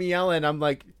 I'm yelling. I'm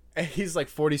like, he's like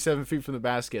 47 feet from the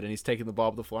basket, and he's taking the ball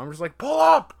up the floor. I'm just like, pull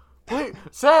up! Wait,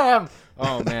 Sam!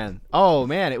 Oh,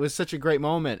 man. It was such a great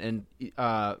moment. And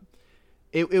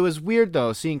it was weird,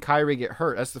 though, seeing Kyrie get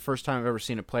hurt. That's the first time I've ever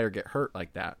seen a player get hurt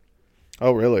like that.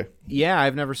 Oh, really? Yeah,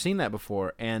 I've never seen that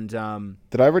before. And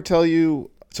did I ever tell you?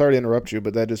 Sorry to interrupt you,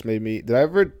 but that just made me. Did I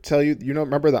ever tell you?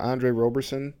 Remember the Andre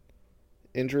Roberson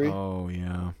injury? Oh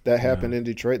yeah, that happened in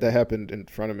Detroit. That happened in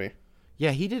front of me.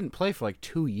 Yeah, he didn't play for like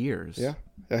 2 years. Yeah,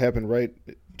 that happened right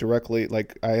directly.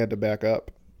 Like I had to back up.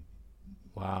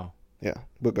 Wow. Yeah,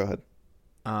 but go ahead.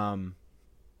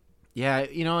 Yeah,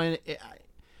 and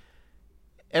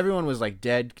everyone was like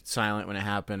dead silent when it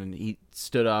happened, and he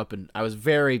stood up, and I was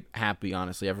very happy,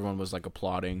 honestly. Everyone was like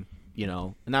applauding,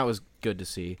 and that was good to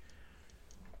see.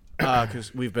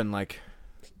 Because we've been like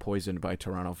poisoned by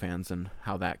Toronto fans and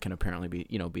how that can apparently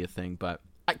be a thing. But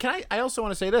I also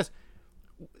want to say this.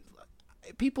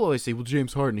 People always say, well,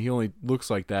 James Harden, he only looks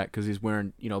like that because he's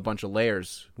wearing, a bunch of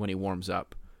layers when he warms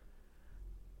up.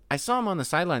 I saw him on the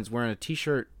sidelines wearing a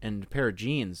t-shirt and a pair of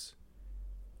jeans.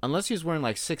 Unless he's wearing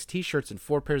like 6 t-shirts and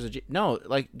 4 pairs of jeans. No,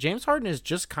 like James Harden is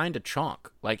just kind of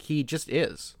chonk. Like he just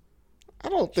is. I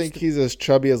don't think he's as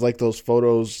chubby as like those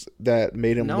photos that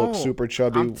made him look super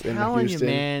chubby in Houston. I'm telling you,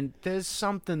 man, there's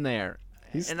something there.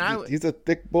 He's a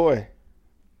thick boy.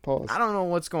 Pause. I don't know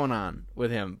what's going on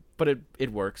with him, but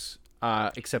it works.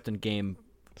 Except in game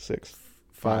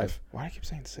 5. Why do I keep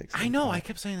saying 6? I know. I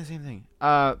kept saying the same thing.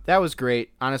 That was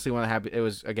great. Honestly, it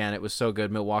was so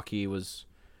good. Milwaukee was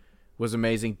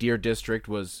amazing. Deer District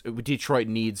Detroit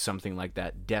needs something like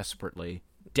that desperately.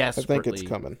 I think it's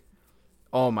coming.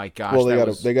 Oh my gosh! Well,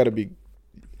 they got to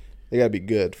be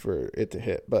good for it to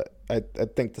hit. But I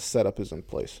think the setup is in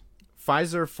place.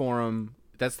 Pfizer Forum.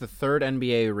 That's the 3rd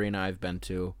NBA arena I've been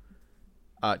to.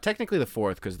 Technically the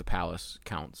 4th because the Palace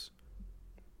counts.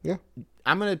 Yeah.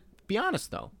 I'm gonna be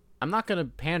honest though. I'm not going to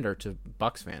pander to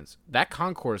Bucks fans. That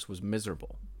concourse was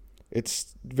miserable.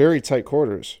 It's very tight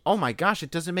quarters. Oh my gosh,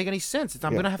 it doesn't make any sense.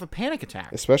 I'm going to have a panic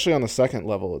attack. Especially on the second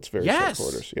level, it's very tight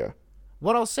quarters. Yeah.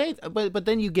 What I'll say, but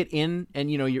then you get in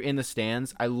and you're in the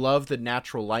stands. I love the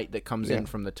natural light that comes in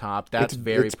from the top. That's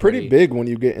it's pretty big when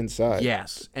you get inside.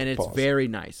 Yes, and it's very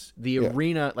nice. The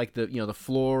arena, like the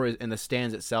floor and the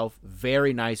stands itself,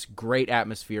 very nice, great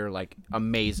atmosphere, like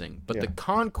amazing. But the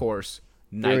concourse,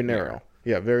 nightmare. Very narrow.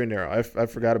 Yeah, very narrow. I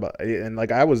forgot about it. And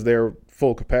like I was there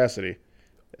full capacity.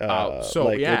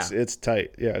 It's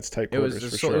tight. Yeah, it's tight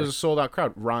quarters for sure. It was a sold out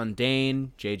crowd. Ron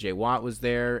Dane, J.J. Watt was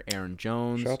there. Aaron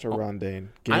Jones. Shout out to Ron Dane.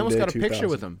 I almost got a picture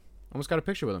with him.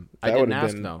 I didn't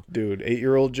ask though. Dude,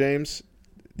 8-year-old James,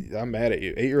 I'm mad at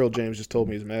you. 8-year-old James just told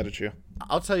me he's mad at you.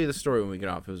 I'll tell you the story when we get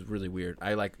off. It was really weird.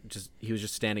 He was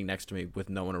just standing next to me with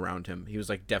no one around him. He was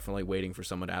like definitely waiting for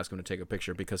someone to ask him to take a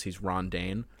picture because he's Ron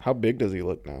Dane. How big does he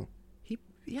look now?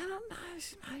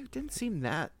 I didn't seem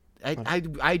that.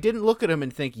 I didn't look at him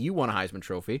and think you won a Heisman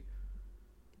Trophy.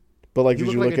 But like,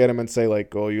 did you look at him and say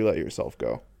like, "Oh, you let yourself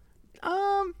go"?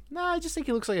 No, I just think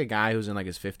he looks like a guy who's in like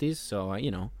his 50s. So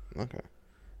Okay.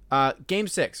 Game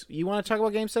 6. You want to talk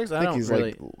about Game 6? I think he's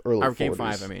really like early 40s. Game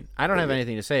 5. I mean, I don't have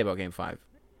anything to say about Game 5.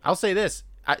 I'll say this: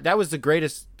 that was the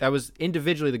greatest. That was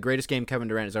individually the greatest game Kevin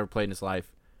Durant has ever played in his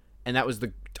life, and that was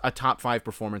a top 5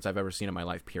 performance I've ever seen in my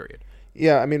life. Period.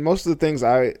 Yeah, I mean, most of the things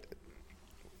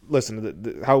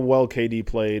listen, how well KD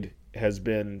played has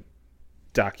been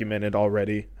documented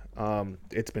already.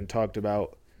 It's been talked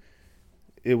about.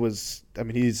 He's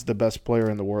the best player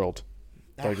in the world.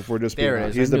 Like, if we're just being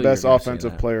honest, he's the best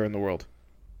offensive player in the world.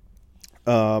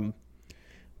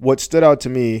 What stood out to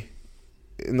me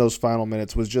in those final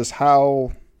minutes was just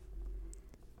how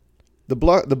the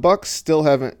Bucks still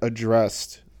haven't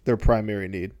addressed their primary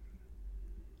need,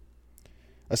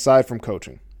 aside from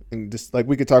coaching. And just like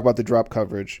we could talk about the drop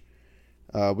coverage,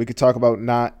 we could talk about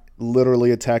not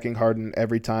literally attacking Harden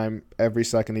every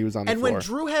second he was on the floor. And when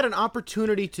Drew had an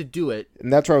opportunity to do it,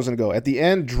 and that's where I was going to go. At the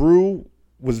end, Drew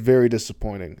was very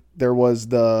disappointing. There was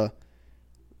the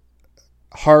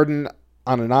Harden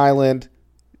on an island,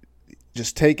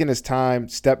 just taking his time,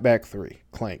 step back 3,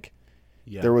 clank.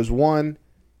 Yeah. There was one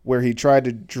where he tried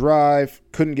to drive,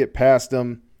 couldn't get past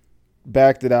him,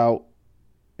 backed it out,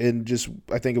 and just,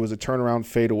 I think it was a turnaround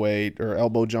fadeaway or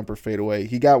elbow jumper fadeaway.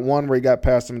 He got one where he got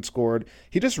past him and scored.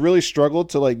 He just really struggled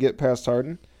to like get past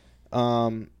Harden.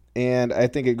 And I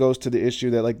think it goes to the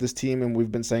issue that like this team, and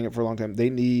we've been saying it for a long time, they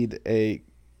need a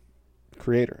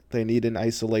creator. They need an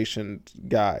isolation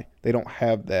guy. They don't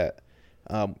have that,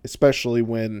 especially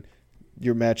when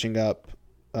you're matching up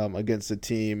against a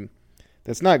team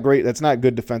that's not great. That's not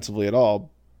good defensively at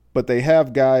all. But they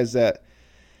have guys that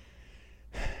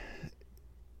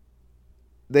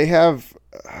they have.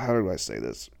 How do I say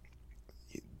this?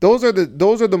 Those are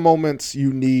the moments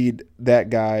you need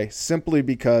that guy, simply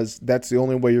because that's the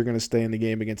only way you're going to stay in the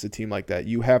game against a team like that.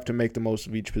 You have to make the most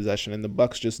of each possession, and the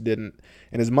Bucks just didn't.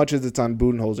 And as much as it's on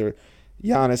Budenholzer,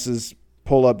 Giannis's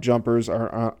pull-up jumpers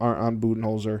aren't on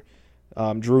Budenholzer.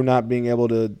 Drew not being able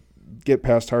to get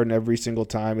past Harden every single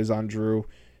time is on Drew.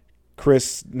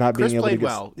 Chris not being able to get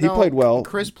well. He played well.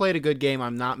 Chris played a good game.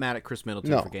 I'm not mad at Chris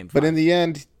Middleton for Game 5. But in the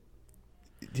end,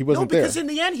 he wasn't there. No, because in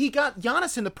the end, he got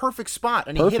Giannis in the perfect spot,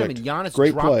 and he hit him, and Giannis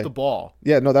dropped the ball.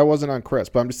 Yeah, no, that wasn't on Chris.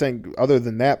 But I'm just saying, other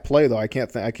than that play, though, I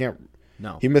can't.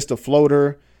 No. He missed a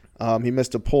floater. He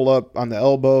missed a pull-up on the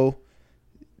elbow.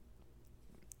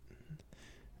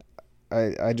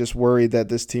 I just worry that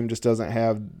this team just doesn't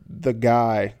have the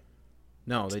guy.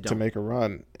 No, they don't. To make a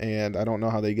run, and I don't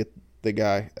know how they get the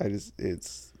guy.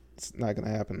 It's not going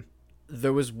to happen.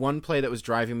 There was one play that was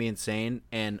driving me insane,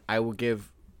 and I will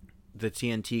give the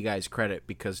TNT guys credit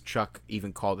because Chuck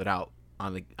even called it out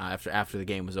on the after the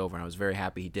game was over, and I was very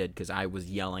happy he did because I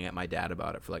was yelling at my dad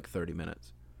about it for like 30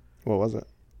 minutes. What was it?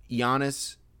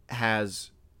 Giannis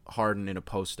has Harden in a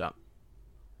post-up,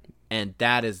 and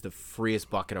that is the freest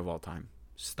bucket of all time.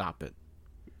 Stop it.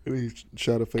 He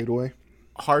shot a fadeaway.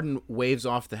 Harden waves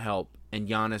off the help, and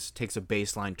Giannis takes a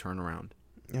baseline turnaround.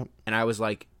 Yep. And I was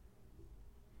like,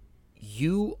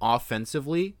 you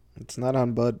offensively... It's not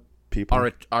on Bud.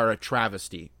 People are a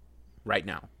travesty right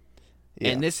now.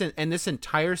 Yeah. And this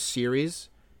entire series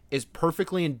is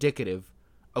perfectly indicative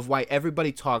of why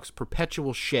everybody talks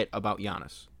perpetual shit about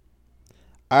Giannis.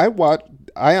 I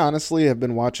honestly have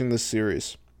been watching this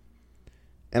series,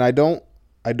 and I don't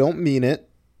mean it,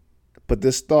 but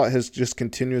this thought has just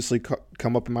continuously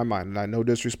come up in my mind. And I no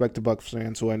disrespect to Bucks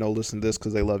fans who I know listen to this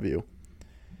because they love you.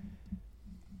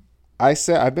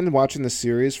 I've been watching this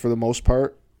series for the most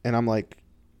part, and I'm like,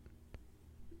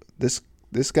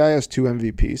 This guy has 2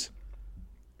 MVPs.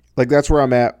 Like that's where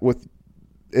I'm at with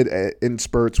it in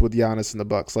spurts with Giannis and the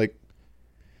Bucks. Like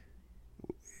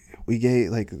they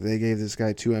gave this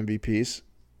guy 2 MVPs,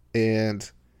 and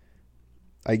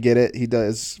I get it. He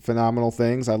does phenomenal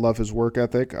things. I love his work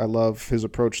ethic. I love his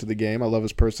approach to the game. I love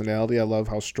his personality. I love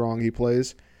how strong he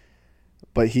plays.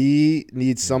 But he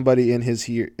needs somebody in his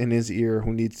ear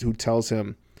who tells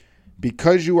him,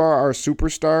 because you are our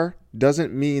superstar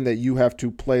doesn't mean that you have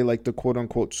to play like the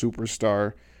quote-unquote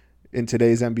superstar in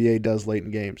today's NBA does late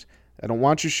in games. I don't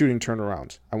want you shooting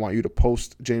turnarounds. I want you to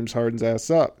post James Harden's ass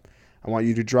up. I want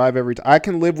you to drive every time. I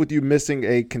can live with you missing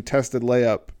a contested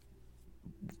layup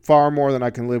far more than I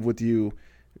can live with you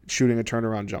shooting a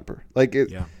turnaround jumper. Like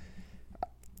it. Yeah.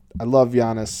 I love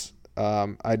Giannis.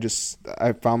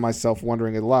 I found myself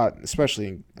wondering a lot,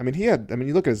 especially.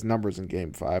 You look at his numbers in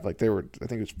Game 5. Like they were, I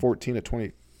think it was 14 to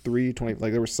 23, 20.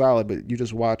 Like they were solid, but you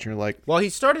just watch and you're like. Well, he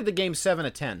started the game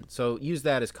 7-10, so use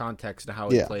that as context to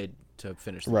how he played to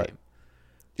finish the game.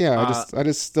 Yeah, I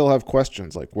just still have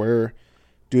questions. Like, where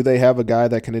do they have a guy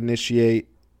that can initiate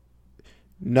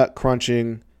nut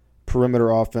crunching perimeter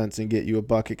offense and get you a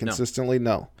bucket consistently?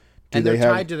 No. And they're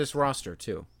tied to this roster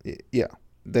too. Yeah,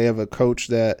 they have a coach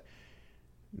that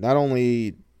not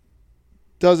only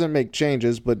doesn't make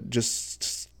changes, but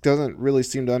just doesn't really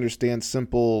seem to understand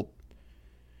simple.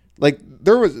 Like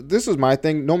this was my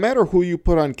thing. No matter who you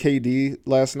put on KD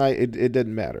last night, it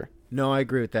didn't matter. No, I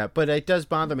agree with that, but it does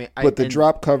bother me. But the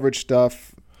drop coverage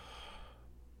stuff,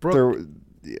 Brook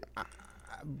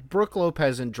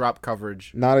Lopez in drop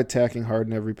coverage, not attacking hard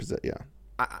in every possession.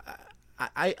 Yeah,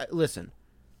 I listen.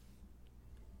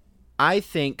 I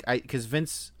think because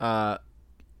Vince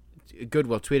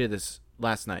Goodwill tweeted this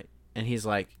last night, and he's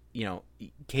like,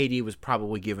 KD was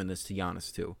probably giving this to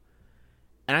Giannis too,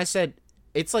 and I said.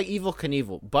 It's like Evel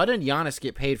Knievel. Bud and Giannis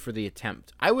get paid for the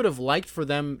attempt. I would have liked for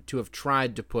them to have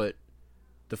tried to put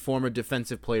the former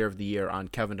Defensive Player of the Year on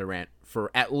Kevin Durant for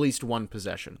at least one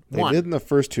possession. They did in the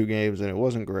first 2 games, and it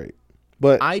wasn't great.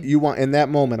 But in that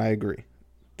moment, I agree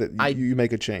that you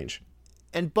make a change.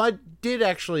 And Bud did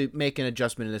actually make an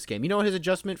adjustment in this game. You know what his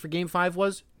adjustment for Game 5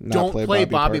 was? Don't play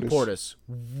Bobby Portis.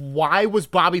 Why was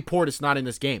Bobby Portis not in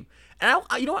this game? And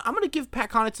you know what? I'm going to give Pat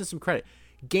Connaughton some credit.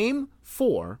 Game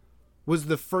 4 was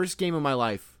the first game of my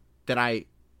life that I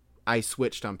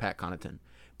switched on Pat Connaughton.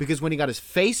 Because when he got his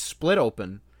face split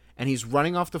open and he's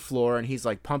running off the floor and he's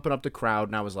like pumping up the crowd,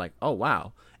 and I was like, oh,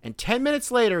 wow. And 10 minutes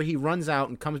later, he runs out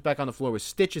and comes back on the floor with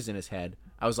stitches in his head.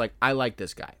 I was like, I like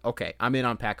this guy. Okay, I'm in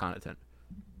on Pat Connaughton.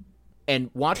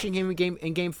 And watching him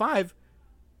in game 5,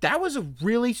 that was a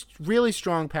really, really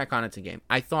strong Pat Connaughton game.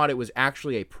 I thought it was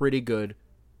actually a pretty good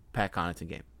Pat Connaughton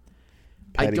game.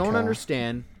 I don't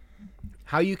understand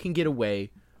how you can get away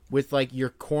with like your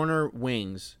corner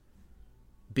wings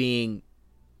being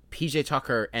PJ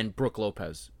Tucker and Brook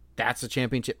Lopez. That's a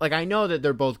championship. Like I know that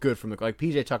they're both good from like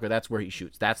PJ Tucker. That's where he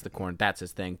shoots. That's the corner. That's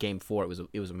his thing. Game 4,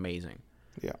 it was amazing.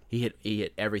 Yeah, he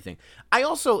hit everything.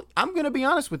 I'm gonna be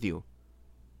honest with you.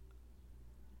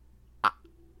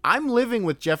 I'm living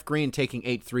with Jeff Green taking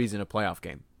 8 threes in a playoff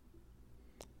game.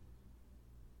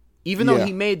 Even though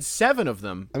he made 7 of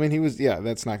them. I mean,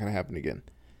 that's not going to happen again.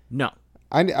 No.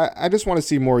 I just want to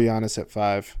see more Giannis at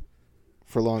 5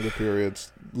 for longer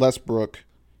periods. Less Brook.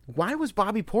 Why was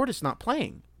Bobby Portis not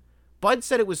playing? Bud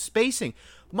said it was spacing.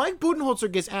 Mike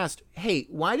Budenholzer gets asked, hey,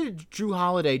 why did Drew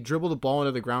Holiday dribble the ball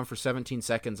into the ground for 17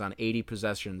 seconds on 80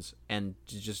 possessions and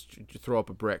just throw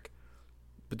up a brick?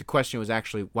 But the question was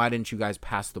actually, why didn't you guys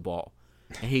pass the ball?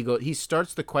 And he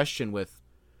starts the question with,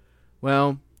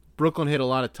 well, Brooklyn hit a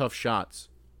lot of tough shots.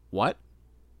 What?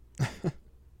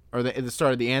 Or the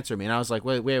start of the answer me. And I was like,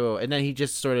 wait. And then he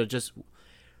just sort of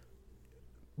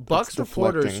Bucks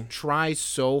reporters try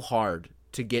so hard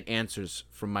to get answers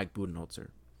from Mike Budenholzer.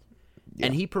 Yeah.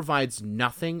 And he provides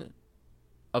nothing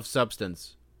of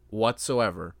substance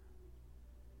whatsoever.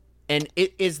 And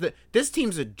this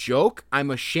team's a joke.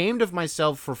 I'm ashamed of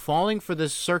myself for falling for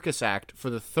this circus act for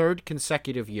the 3rd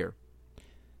consecutive year.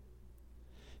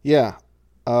 Yeah.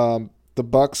 The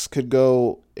Bucks could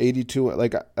go 82.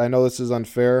 Like, I know this is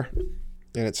unfair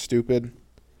and it's stupid.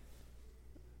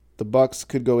 The Bucks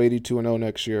could go 82-0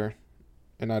 next year,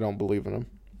 and I don't believe in them.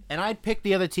 And I'd pick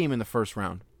the other team in the first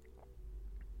round.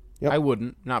 Yep. I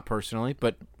wouldn't, not personally,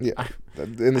 but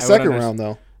in the second round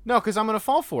though. No, because I'm going to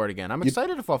fall for it again. I'm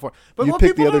excited to fall for it. But you what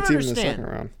pick people the other don't team understand, in the second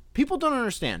round. People don't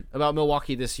understand about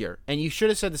Milwaukee this year, and you should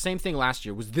have said the same thing last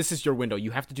year. This is your window.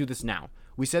 You have to do this now.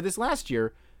 We said this last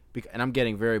year, and I'm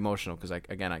getting very emotional because I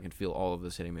can feel all of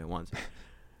this hitting me at once.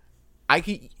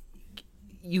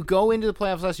 You go into the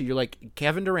playoffs last year, you're like,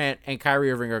 Kevin Durant and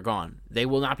Kyrie Irving are gone. They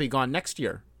will not be gone next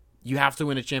year. You have to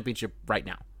win a championship right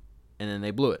now. and then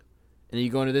they blew it. And then you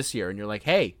go into this year, and you're like,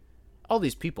 hey, all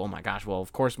these people, oh my gosh, well,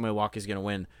 of course Milwaukee's going to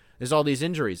win. There's all these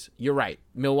injuries. You're right.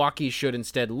 Milwaukee should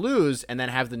instead lose and then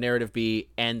have the narrative be,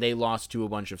 and they lost to a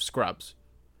bunch of scrubs.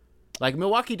 Like,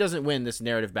 Milwaukee doesn't win this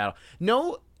narrative battle.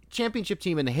 No championship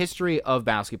team in the history of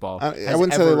basketball. I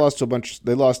wouldn't say they lost to a bunch.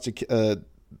 They lost to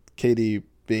KD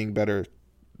being better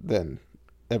than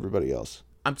everybody else.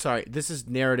 I'm sorry. This is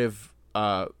narrative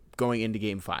going into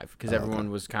Game 5 because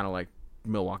everyone was kind of like,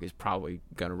 Milwaukee's probably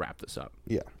going to wrap this up.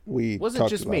 Yeah. We wasn't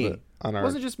talked just about me. it on our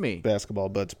Wasn't just me. Basketball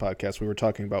Buds podcast. We were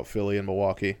talking about Philly and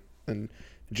Milwaukee, and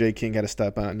Jay King had to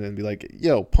step on and be like,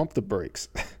 yo, pump the brakes.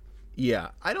 Yeah.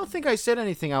 I don't think I said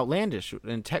anything outlandish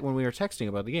when we were texting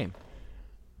about the game.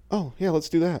 Oh, yeah, let's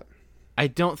do that. I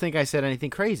don't think I said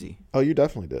anything crazy. Oh, you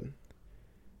definitely did.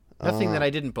 Nothing that I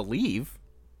didn't believe.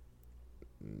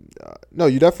 No,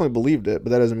 you definitely believed it, but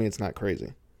that doesn't mean it's not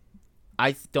crazy.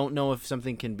 I don't know if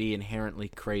something can be inherently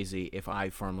crazy if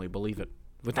I firmly believe it.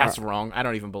 But that's wrong. I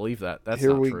don't even believe that. That's Here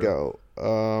not we true. go.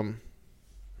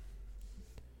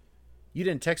 You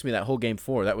didn't text me that whole Game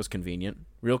 4. That was convenient.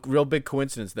 Real big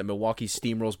coincidence that Milwaukee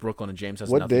steamrolls Brooklyn and James has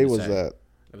What nothing day to was say. that?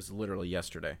 It was literally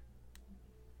yesterday.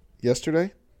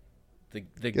 Yesterday?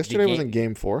 Yesterday wasn't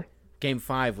Game 4. Game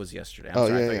 5 was yesterday. I'm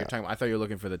sorry. I thought you were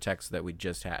looking for the text that we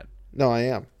just had. No, I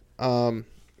am. All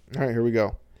right, here we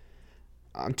go.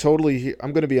 I'm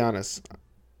going to be honest.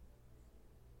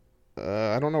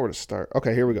 I don't know where to start.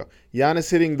 Okay, here we go.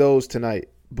 Giannis hitting those tonight.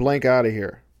 Blank out of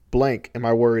here. Blank am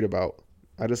I worried about.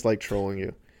 I just like trolling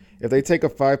you. If they take a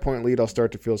 5-point lead, I'll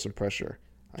start to feel some pressure.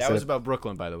 That was about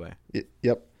Brooklyn, by the way.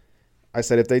 Yep. I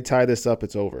said if they tie this up,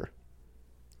 it's over.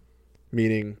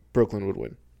 Meaning Brooklyn would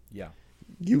win. Yeah.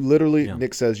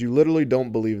 Nick says, you literally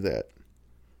don't believe that.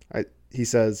 He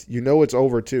says, you know it's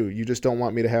over too. You just don't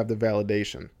want me to have the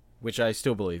validation. Which I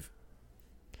still believe.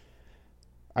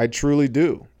 I truly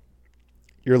do.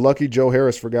 You're lucky Joe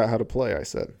Harris forgot how to play, I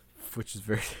said. Which is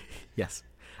very... Yes.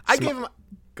 I gave him...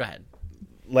 Go ahead.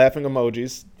 Laughing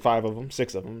emojis. 5 of them.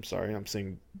 6 of them. Sorry, I'm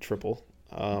seeing triple.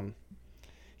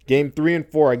 Game 3 and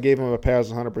 4, I gave him a pass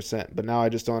 100%, but now I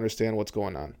just don't understand what's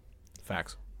going on.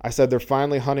 Facts. I said they're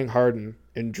finally hunting Harden,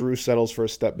 and Drew settles for a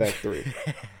step-back 3.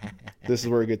 This is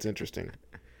where it gets interesting.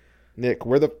 Nick,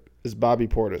 is Bobby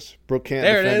Portis? Brooke can't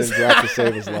defend and drop to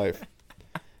save his life.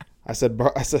 I said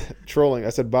trolling.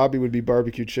 I said Bobby would be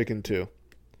barbecue chicken too.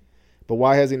 But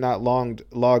why has he not logged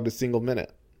a single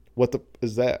minute? What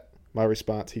is that? My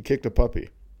response, he kicked a puppy.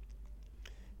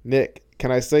 Nick,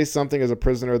 can I say something as a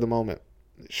prisoner of the moment?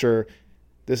 Sure.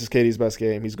 This is Katie's best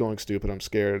game. He's going stupid. I'm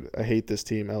scared. I hate this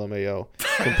team. LMAO.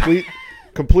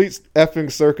 Complete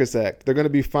effing circus act. They're going to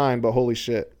be fine, but holy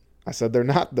shit. I said they're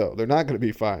not, though. They're not going to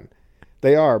be fine.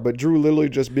 They are, but Drew literally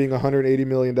just being $180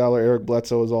 million Eric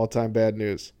Bledsoe is all-time bad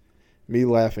news. Me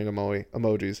laughing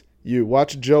emojis. You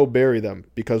watch Joe bury them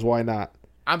because why not?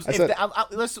 Let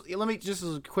me just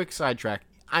as a quick sidetrack.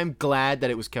 I'm glad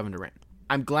that it was Kevin Durant.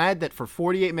 I'm glad that for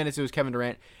 48 minutes it was Kevin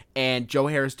Durant and Joe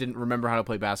Harris didn't remember how to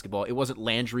play basketball. It wasn't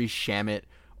Landry Shamet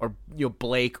or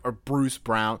Blake or Bruce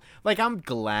Brown. Like, I'm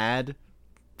glad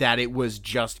that it was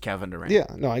just Kevin Durant. Yeah,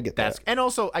 no, I get that. And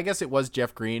also, I guess it was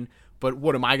Jeff Green. But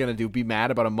what am I going to do? Be mad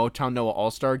about a Motown Noah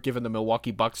All-Star giving the Milwaukee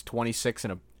Bucks 26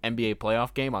 in an NBA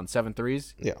playoff game on 7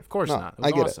 threes? Yeah. Of course not. It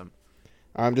was I get awesome.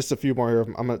 Just a few more here.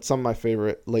 I'm at some of my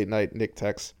favorite late-night Nick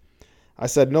texts. I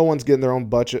said no one's getting their own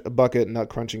bucket nut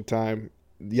crunching time.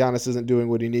 Giannis isn't doing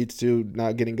what he needs to,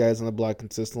 not getting guys on the block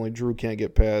consistently. Drew can't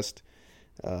get past.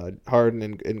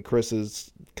 Harden and Chris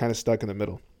is kind of stuck in the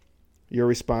middle. Your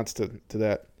response to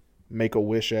that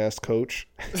make-a-wish ass coach.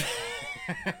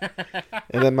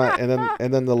 and then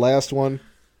the last one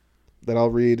that I'll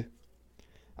read.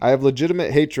 I have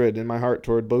legitimate hatred in my heart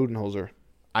toward Budenholzer.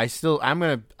 I don't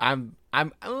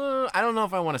know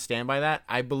if I want to stand by that.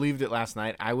 I believed it last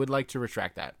night. I would like to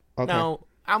retract that. Okay. No,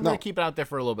 I'm going to keep it out there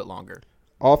for a little bit longer.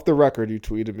 Off the record, you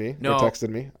tweeted me or texted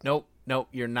me. Nope,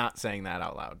 you're not saying that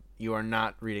out loud. You are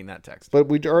not reading that text. But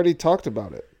we already talked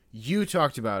about it. You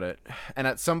talked about it, and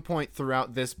at some point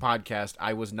throughout this podcast,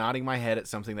 I was nodding my head at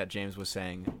something that James was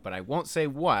saying, but I won't say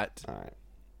what. All right.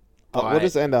 We'll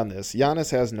just end on this.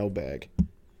 Giannis has no bag.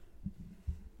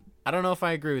 I don't know if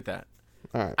I agree with that.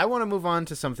 All right. I want to move on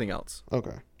to something else.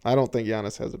 Okay. I don't think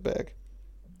Giannis has a bag.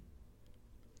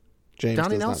 James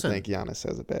Donnie does Nelson. not think Giannis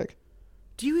has a bag.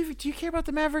 Do you care about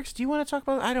the Mavericks? Do you want to talk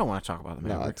about? I don't want to talk about the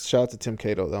Mavericks. No, shout out to Tim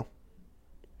Cato though.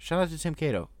 Shout out to Tim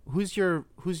Cato. Who's your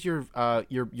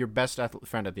best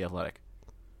friend at the Athletic?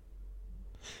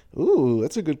 Ooh,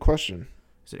 that's a good question.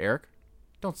 Is it Eric?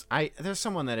 There's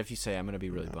someone that if you say, I'm going to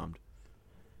be really bummed.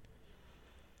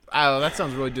 Oh, that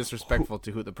sounds really disrespectful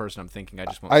to the person I'm thinking. I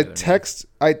just won't say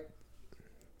their name.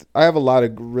 I have a lot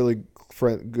of really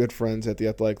good friends at the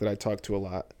Athletic that I talk to a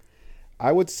lot.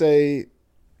 I would say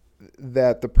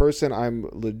that the person I'm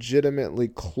legitimately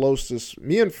closest,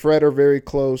 me and Fred are very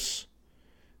close.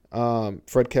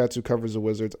 Fred Katz, who covers the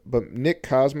Wizards, but Nick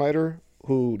Kosmiter,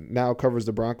 who now covers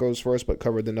the Broncos for us, but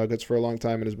covered the Nuggets for a long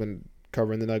time and has been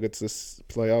covering the Nuggets this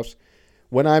playoffs.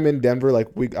 When I'm in Denver,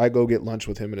 I go get lunch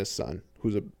with him and his son,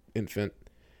 who's an infant.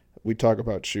 We talk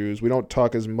about shoes. We don't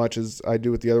talk as much as I do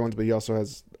with the other ones, but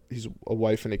he's a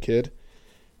wife and a kid.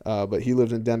 But he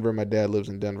lives in Denver. My dad lives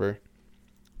in Denver.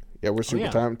 Yeah, we're super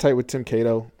tight. I'm tight with Tim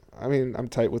Cato. I mean, I'm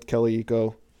tight with Kelly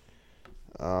Eco.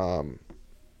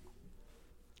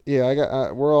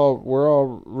 Yeah, we're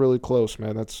all really close,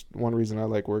 man. That's one reason I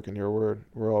like working here. We're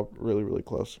all really, really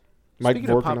close. Mike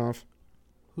Vorkunov.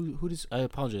 Who does? I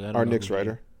apologize. I don't our know Knicks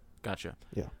writer. Gotcha.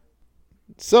 Yeah.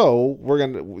 So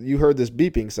you heard this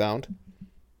beeping sound.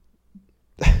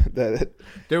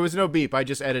 There was no beep. I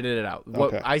just edited it out.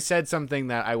 Okay. I said something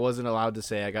that I wasn't allowed to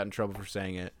say. I got in trouble for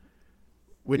saying it.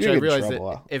 Which You I get in realized trouble.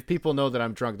 that if people know that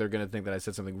I'm drunk, they're gonna think that I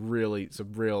said something really.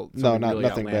 Nothing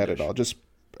outlandish. bad at all. Just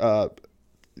Yeah,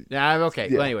 I'm okay.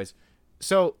 Yeah. Well, anyways,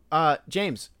 so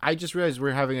James, I just realized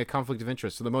we're having a conflict of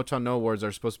interest. So the Motown No Awards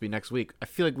are supposed to be next week. I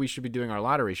feel like we should be doing our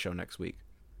lottery show next week.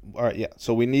 all right, yeah.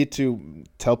 So we need to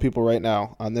tell people right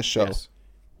now on this show, Yes.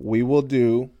 we will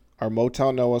do our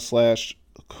Motown Noah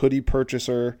 / hoodie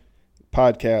purchaser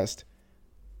podcast.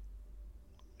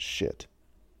 Shit.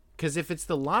 Because if it's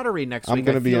the lottery next I'm week,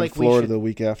 going to be in Florida the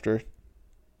week after.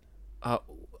 oh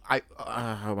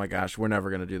my gosh, we're never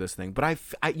gonna do this thing. But I,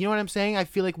 you know what I'm saying? I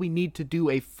feel like we need to do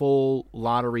a full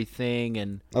lottery thing,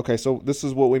 and Okay, so this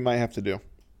is what we might have to do.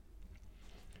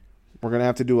 We're going to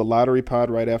have to do a lottery pod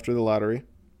right after the lottery.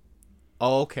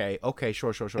 okay,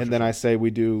 sure. And then I say we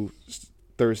do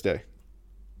Thursday.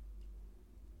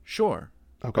 sure.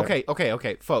 Okay.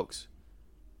 Okay, folks.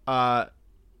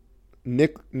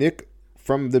 Nick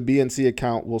from the BNC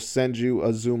account will send you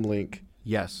a Zoom link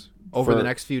Yes, over the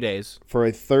next few days. for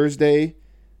a Thursday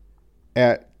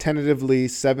at tentatively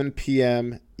 7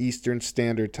 p.m. Eastern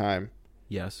Standard Time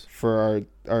Yes. for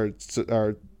our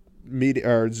podcast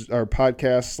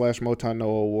 / Motown Noah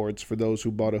Awards for those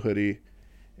who bought a hoodie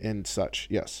and such.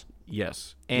 Yes.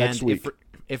 Yes. And Next week.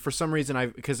 if for some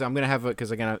reason because I'm gonna have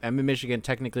because again I'm in Michigan,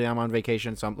 technically I'm on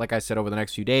vacation, so like I said, over the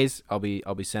next few days I'll be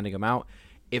sending them out.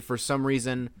 If for some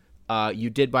reason you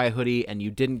did buy a hoodie and you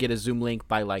didn't get a Zoom link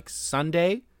by like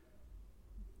Sunday,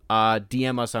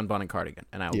 DM us on Bun and Cardigan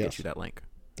and I will get you that link.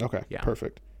 Okay. Yeah.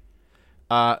 Perfect.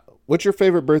 Uh, What's your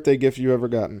favorite birthday gift you ever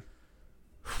gotten?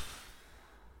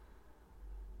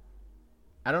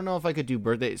 I don't know if I could do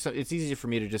birthday. So it's easier for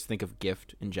me to just think of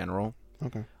gift in general.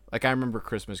 Okay. Like I remember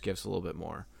Christmas gifts a little bit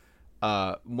more.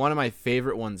 One of my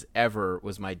favorite ones ever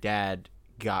was my dad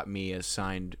got me a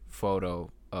signed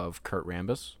photo of Kurt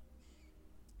Rambis.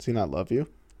 Does he not love you?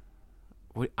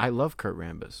 I love Kurt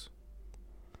Rambis.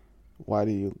 Why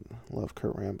do you love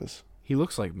Kurt Rambis? He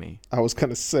looks like me. I was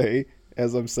gonna say,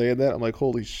 as I'm saying that, I'm like,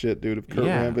 holy shit, dude! If Kurt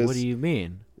Rambis, what do you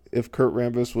mean? If Kurt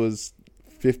Rambis was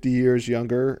 50 years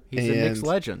younger, He's a Knicks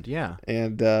legend, yeah.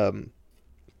 And yeah,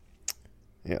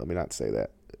 let me not say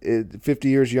that. 50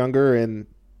 years younger and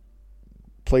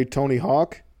played Tony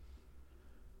Hawk.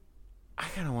 I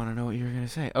kind of want to know what you were gonna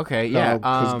say. Okay, No, yeah.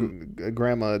 because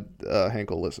Grandma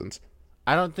Henkel listens.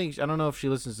 I don't know if she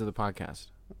listens to the podcast.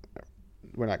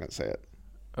 We're not gonna say it.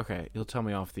 Okay, you'll tell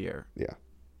me off the air.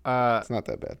 Yeah, it's not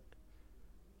that bad.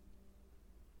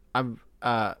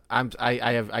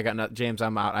 James,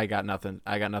 I'm out. I got nothing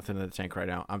in the tank right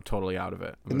now. I'm totally out of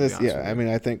it. I mean,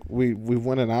 I think we've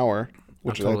went an hour,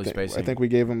 which I'm totally I spacing. think we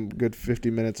gave them good 50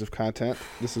 minutes of content.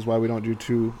 This is why we don't do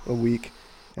 2 a week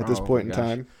at this point in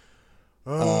time.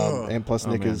 And plus,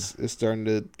 Nick is starting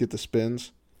to get the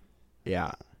spins.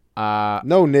 Yeah.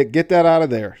 No, Nick, get that out of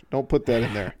there. Don't put that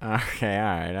in there. Okay,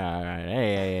 all right.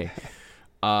 Hey.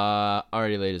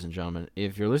 Alrighty, ladies and gentlemen,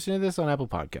 if you're listening to this on Apple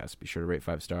Podcasts, be sure to rate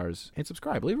 5 stars and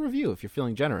subscribe. Leave a review if you're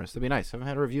feeling generous. That'd be nice. Haven't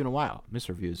had a review in a while. Miss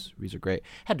reviews. Reviews are great.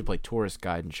 Had to play tourist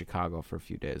guide in Chicago for a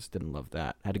few days. Didn't love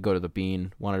that. Had to go to the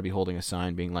Bean. Wanted to be holding a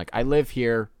sign being like, I live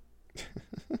here.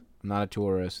 I'm not a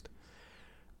tourist.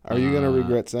 Are you going to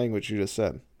regret saying what you just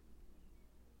said?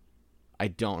 I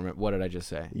don't remember. What did I just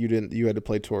say? You didn't. You had to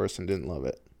play tourist and didn't love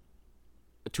it.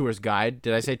 A tourist guide?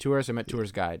 Did I say tourist? I meant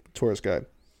tourist guide. Tourist guide.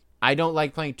 I don't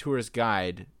like playing tourist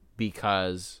guide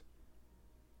because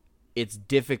it's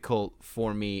difficult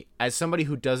for me as somebody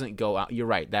who doesn't go out. You're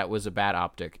right. That was a bad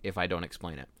optic if I don't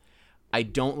explain it. I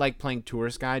don't like playing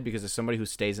tourist guide because as somebody who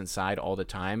stays inside all the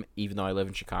time, even though I live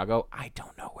in Chicago, I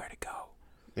don't know where to go.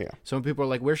 Yeah. So when people are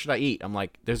like, where should I eat? I'm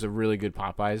like, there's a really good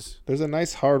Popeyes. There's a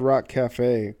nice Hard Rock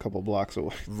Cafe a couple blocks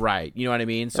away. Right. You know what I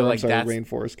mean? So Or, like I'm sorry, that's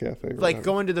Rainforest Cafe. or like whatever.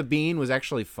 going to the Bean was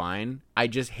actually fine. I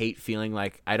just hate feeling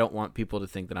like I don't want people to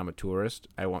think that I'm a tourist.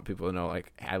 I want people to know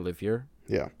like I live here.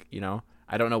 Yeah. You know,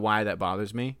 I don't know why that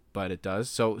bothers me, but it does.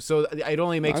 So it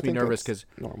only makes I me think nervous that's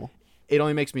because normal. it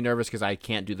only makes me nervous because I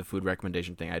can't do the food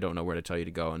recommendation thing. I don't know where to tell you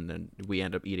to go, and then we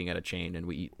end up eating at a chain, and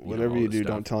we eat Whatever all you this do,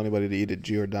 stuff. don't tell anybody to eat at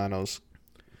Giordano's.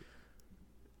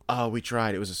 Oh, we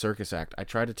tried. It was a circus act. I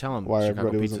tried to tell him. Why Chicago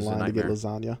everybody was pizza's in a line to get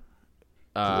nightmare.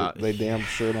 lasagna. They damn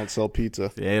sure don't sell pizza.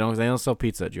 They don't sell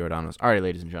pizza at Giordano's. All right,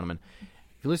 ladies and gentlemen.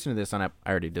 If you listen to this on app, I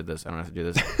already did this. I don't have to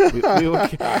do this.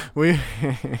 We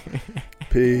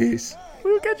Peace.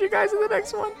 will catch you guys in the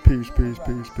next one. Peace, peace,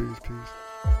 peace, peace, peace.